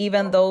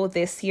 even though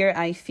this year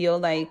I feel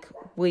like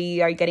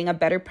we are getting a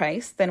better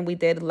price than we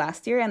did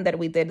last year and that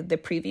we did the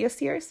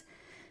previous years,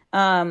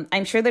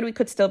 I'm sure that we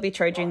could still be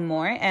charging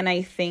more. And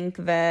I think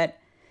that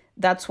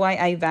that's why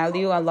I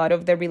value a lot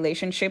of the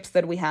relationships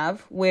that we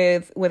have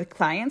with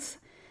clients.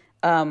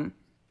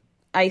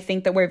 I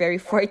think that we're very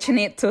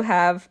fortunate to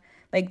have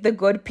like the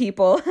good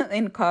people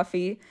in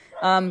coffee,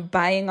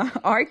 buying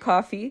our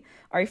coffee,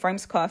 our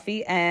farm's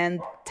coffee,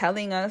 and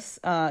telling us,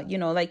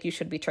 like you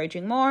should be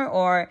charging more,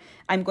 or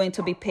I'm going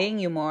to be paying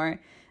you more.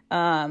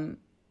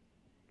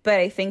 But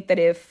I think that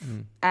if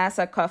as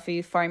a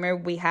coffee farmer,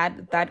 we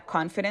had that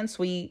confidence,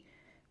 we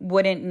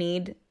wouldn't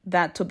need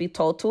that to be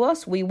told to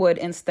us. We would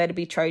instead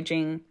be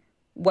charging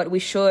what we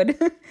should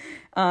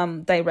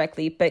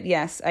directly. But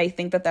yes, I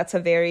think that that's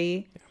a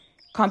very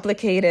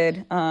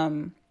complicated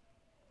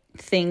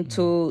thing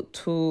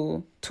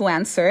to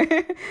answer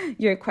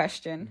your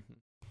question.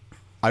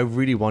 I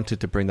really wanted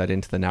to bring that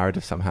into the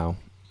narrative somehow,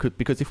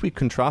 because if we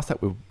contrast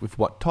that with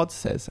what Todd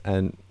says,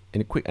 and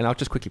I'll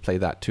just quickly play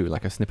that too,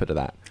 like a snippet of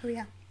that. Oh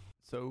yeah.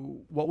 So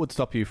what would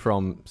stop you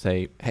from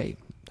say, hey,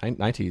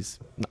 90s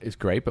is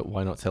great, but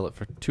why not sell it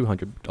for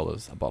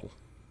 $200 a bottle?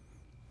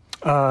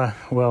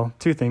 Well,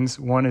 two things.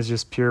 One is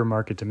just pure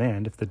market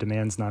demand. If the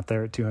demand's not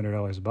there at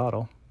 $200 a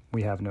bottle,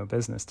 we have no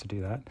business to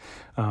do that.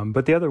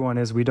 But the other one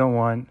is we don't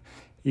want,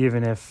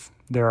 even if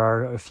there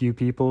are a few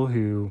people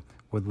who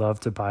would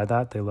love to buy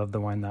that, they love the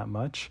wine that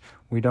much,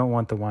 we don't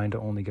want the wine to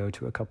only go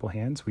to a couple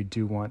hands. We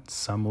do want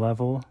some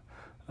level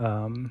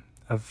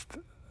of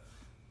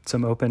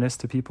some openness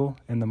to people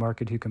in the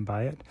market who can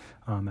buy it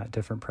at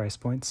different price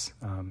points.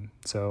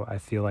 So I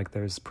feel like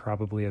there's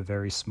probably a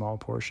very small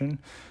portion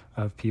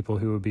of people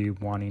who would be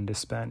wanting to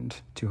spend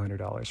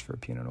 $200 for a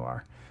Pinot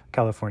Noir,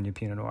 California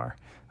Pinot Noir.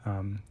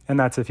 And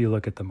that's if you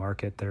look at the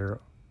market. There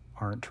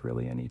aren't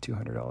really any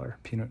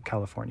 $200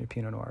 California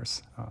Pinot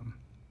Noirs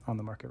on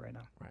the market right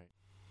now. Right.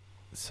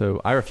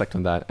 So I reflect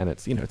on that, and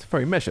it's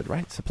very measured,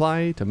 right?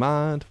 Supply,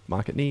 demand,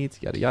 market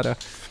needs, yada yada.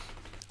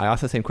 I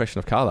asked the same question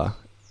of Carla,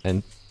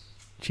 and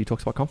she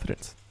talks about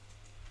confidence.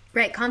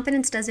 Right.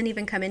 Confidence doesn't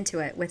even come into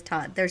it with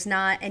Todd. There's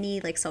not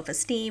any like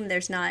self-esteem.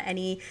 There's not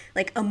any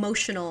like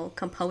emotional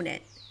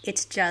component.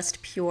 It's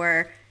just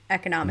pure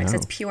economics. No.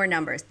 It's pure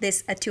numbers.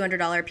 A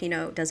 $200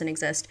 Pinot doesn't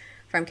exist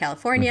from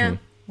California.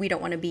 Mm-hmm. We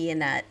don't want to be in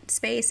that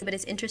space. But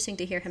it's interesting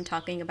to hear him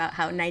talking about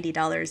how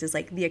 $90 is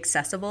like the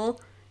accessible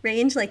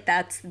range. Like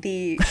that's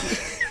the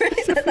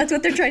that's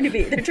what they're trying to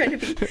be. They're trying to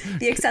be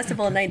the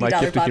accessible $90 My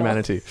gift bottle. to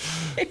humanity.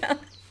 Yeah.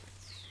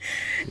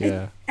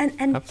 Yeah,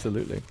 and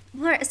absolutely.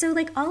 So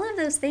like all of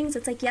those things,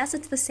 it's like, yes,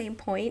 it's the same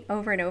point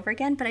over and over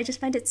again, but I just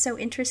find it so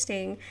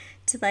interesting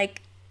to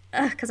like,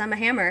 because I'm a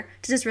hammer,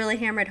 to just really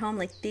hammer it home,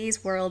 like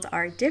these worlds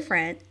are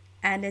different,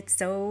 and it's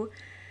so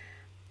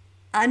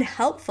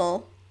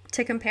unhelpful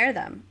to compare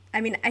them.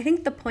 I mean, I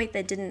think the point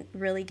that didn't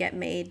really get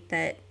made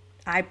that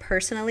I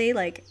personally,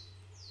 like,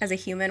 as a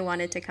human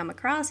wanted to come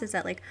across is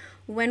that like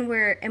when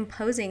we're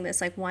imposing this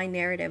like wine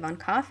narrative on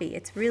coffee,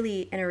 it's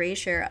really an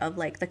erasure of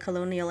like the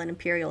colonial and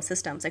imperial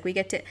systems. Like we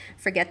get to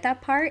forget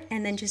that part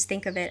and then just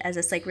think of it as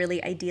this like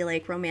really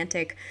idyllic,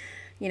 romantic,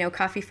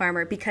 coffee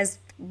farmer, because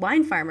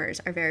wine farmers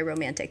are very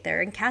romantic.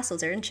 They're in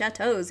castles, they're in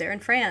chateaus, they're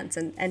in France.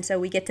 And so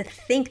we get to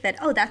think that,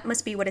 oh, that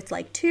must be what it's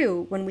like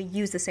too when we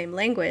use the same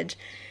language.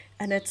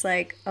 And it's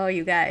like, oh,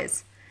 you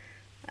guys,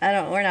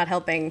 we're not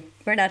helping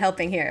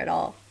here at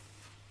all.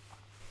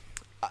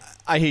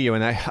 I hear you,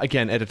 and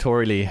again,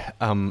 editorially,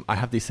 I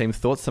have these same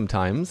thoughts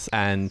sometimes,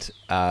 and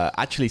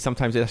actually,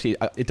 sometimes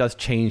it does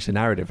change the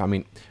narrative. I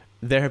mean,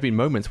 there have been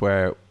moments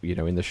where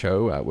in the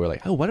show we're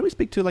like, oh, why don't we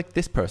speak to like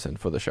this person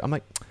for the show? I'm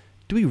like,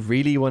 do we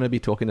really want to be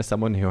talking to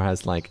someone who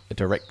has like a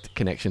direct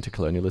connection to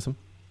colonialism?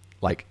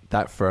 Like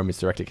that firm is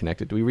directly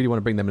connected. Do we really want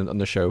to bring them on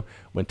the show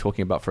when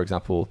talking about, for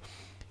example,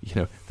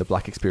 the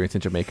Black experience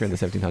in Jamaica in the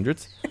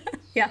 1700s?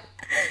 Yeah.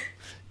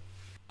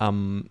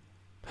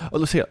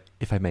 Lucia,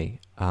 if I may.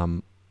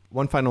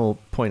 One final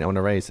point I want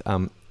to raise.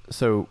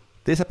 So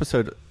this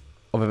episode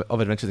of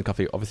Adventures in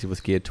Coffee obviously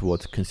was geared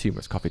towards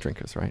consumers, coffee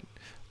drinkers, right?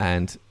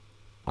 And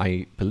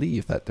I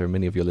believe that there are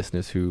many of your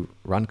listeners who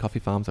run coffee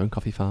farms, own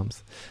coffee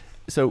farms.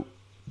 So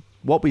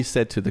what we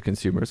said to the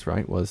consumers,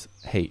 right, was,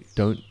 hey,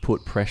 don't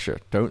put pressure.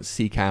 Don't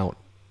seek out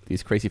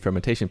these crazy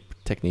fermentation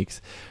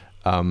techniques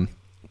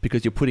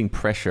because you're putting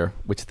pressure,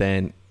 which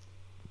then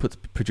puts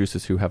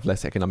producers who have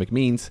less economic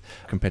means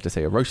compared to,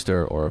 say, a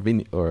roaster or a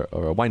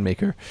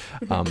winemaker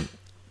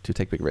to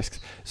take big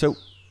risks. So,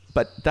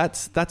 but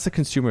that's a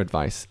consumer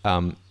advice.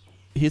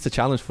 Here's a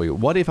challenge for you.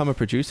 What if I'm a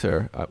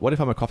producer? What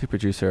if I'm a coffee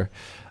producer?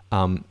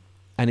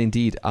 And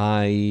indeed,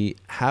 I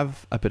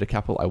have a bit of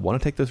capital. I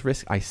want to take those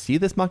risks. I see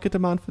this market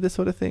demand for this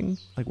sort of thing.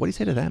 Like, what do you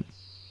say to them?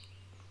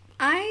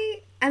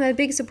 I'm a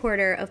big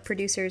supporter of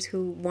producers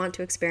who want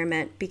to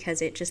experiment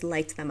because it just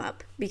lights them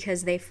up,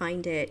 because they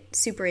find it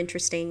super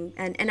interesting.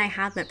 And I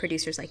have met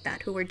producers like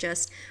that who were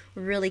just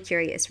really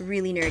curious,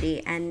 really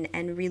nerdy,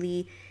 and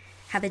really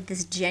have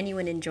this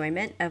genuine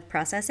enjoyment of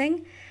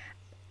processing.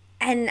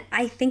 And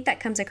I think that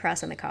comes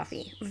across in the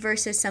coffee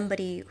versus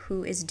somebody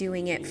who is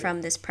doing it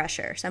from this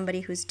pressure,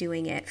 somebody who's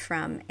doing it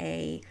from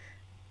a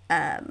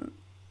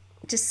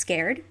just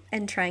scared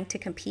and trying to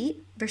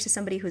compete versus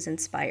somebody who's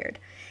inspired.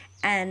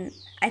 And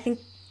I think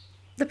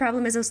the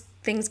problem is those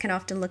things can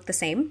often look the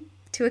same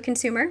to a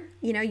consumer.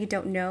 You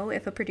don't know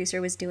if a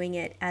producer was doing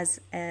it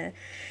as an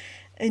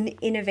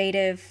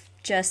innovative,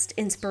 just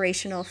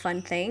inspirational,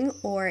 fun thing,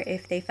 or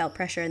if they felt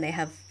pressure and they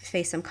have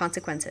faced some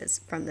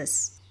consequences from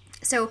this.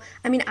 So,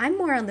 I mean, I'm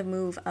more on the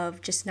move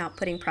of just not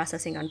putting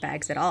processing on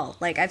bags at all.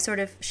 Like, I've sort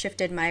of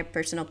shifted my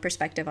personal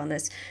perspective on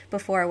this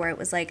before, where it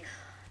was like,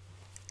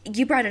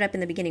 you brought it up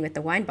in the beginning with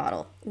the wine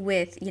bottle,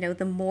 with,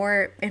 the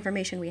more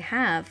information we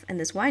have in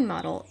this wine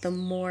model, the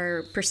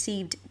more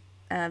perceived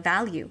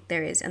value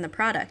there is in the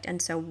product.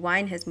 And so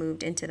wine has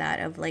moved into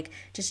that of like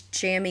just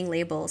jamming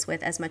labels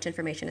with as much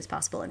information as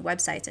possible and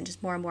websites and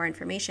just more and more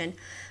information.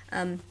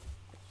 And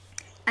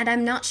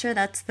I'm not sure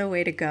that's the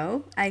way to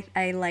go.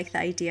 I like the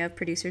idea of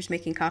producers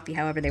making coffee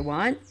however they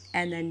want.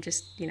 And then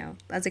just,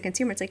 as a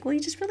consumer, it's like, well,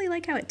 you just really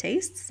like how it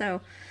tastes.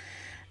 So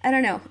I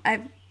don't know.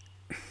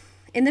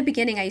 In the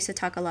beginning, I used to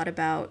talk a lot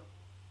about,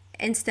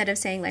 instead of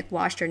saying like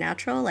washed or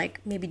natural,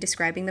 like maybe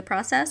describing the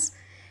process.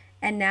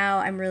 And now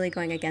I'm really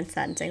going against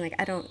that and saying like,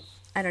 I don't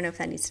know if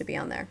that needs to be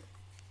on there.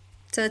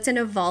 So it's an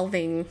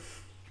evolving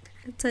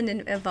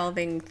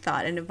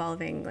thought, an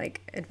evolving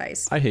like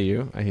advice. I hear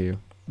you.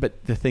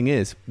 But the thing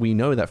is, we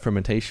know that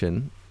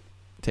fermentation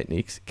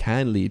techniques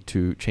can lead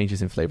to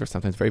changes in flavor,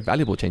 sometimes very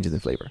valuable changes in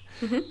flavor.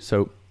 Mm-hmm.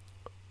 So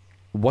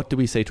what do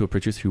we say to a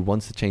producer who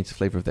wants to change the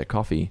flavor of their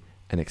coffee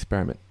and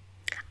experiment?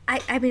 I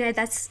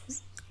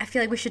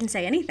feel like we shouldn't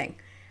say anything,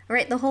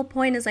 Right. The whole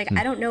point is like,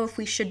 I don't know if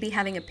we should be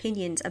having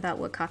opinions about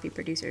what coffee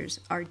producers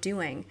are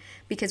doing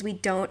because we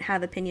don't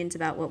have opinions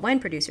about what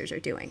wine producers are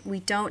doing. We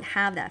don't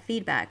have that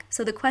feedback.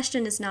 So the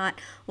question is not,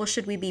 well,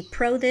 should we be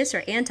pro this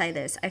or anti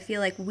this? I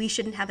feel like we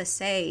shouldn't have a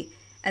say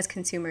as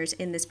consumers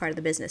in this part of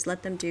the business.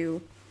 Let them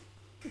do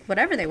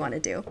whatever they want to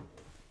do.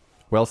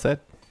 Well said.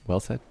 Well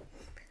said.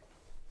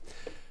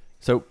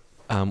 So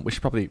we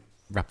should probably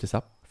wrap this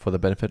up for the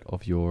benefit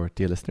of your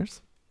dear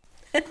listeners.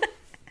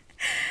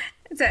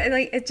 So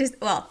like it just,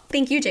 well,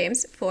 thank you,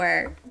 James,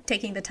 for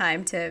taking the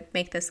time to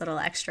make this little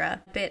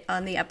extra bit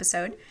on the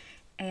episode.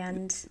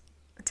 And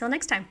until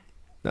next time.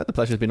 No, the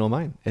pleasure's been all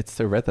mine. It's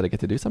so rare that I get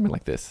to do something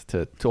like this,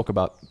 to talk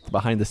about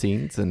behind the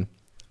scenes. And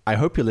I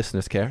hope your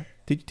listeners care.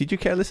 Did you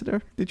care,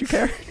 listener? Did you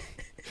care?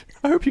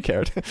 I hope you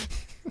cared.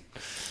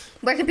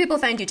 Where can people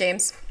find you,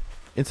 James?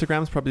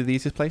 Instagram's probably the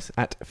easiest place,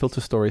 at Filter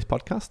Stories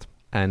Podcast.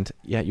 And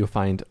yeah, you'll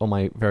find all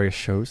my various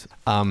shows.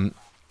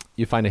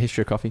 You'll find a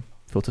history of coffee,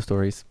 Filter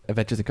Stories,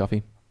 Adventures in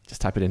Coffee.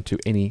 Just type it into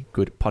any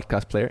good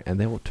podcast player and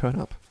they will turn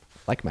up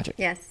like magic.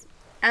 Yes,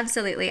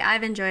 absolutely.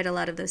 I've enjoyed a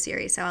lot of those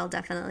series, so I'll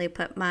definitely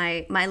put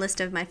my list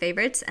of my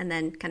favorites and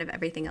then kind of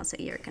everything else that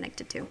you're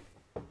connected to.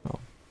 Oh,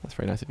 that's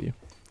very nice of you.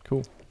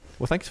 Cool.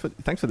 Well, thanks for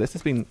this.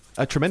 It's been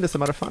a tremendous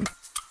amount of fun.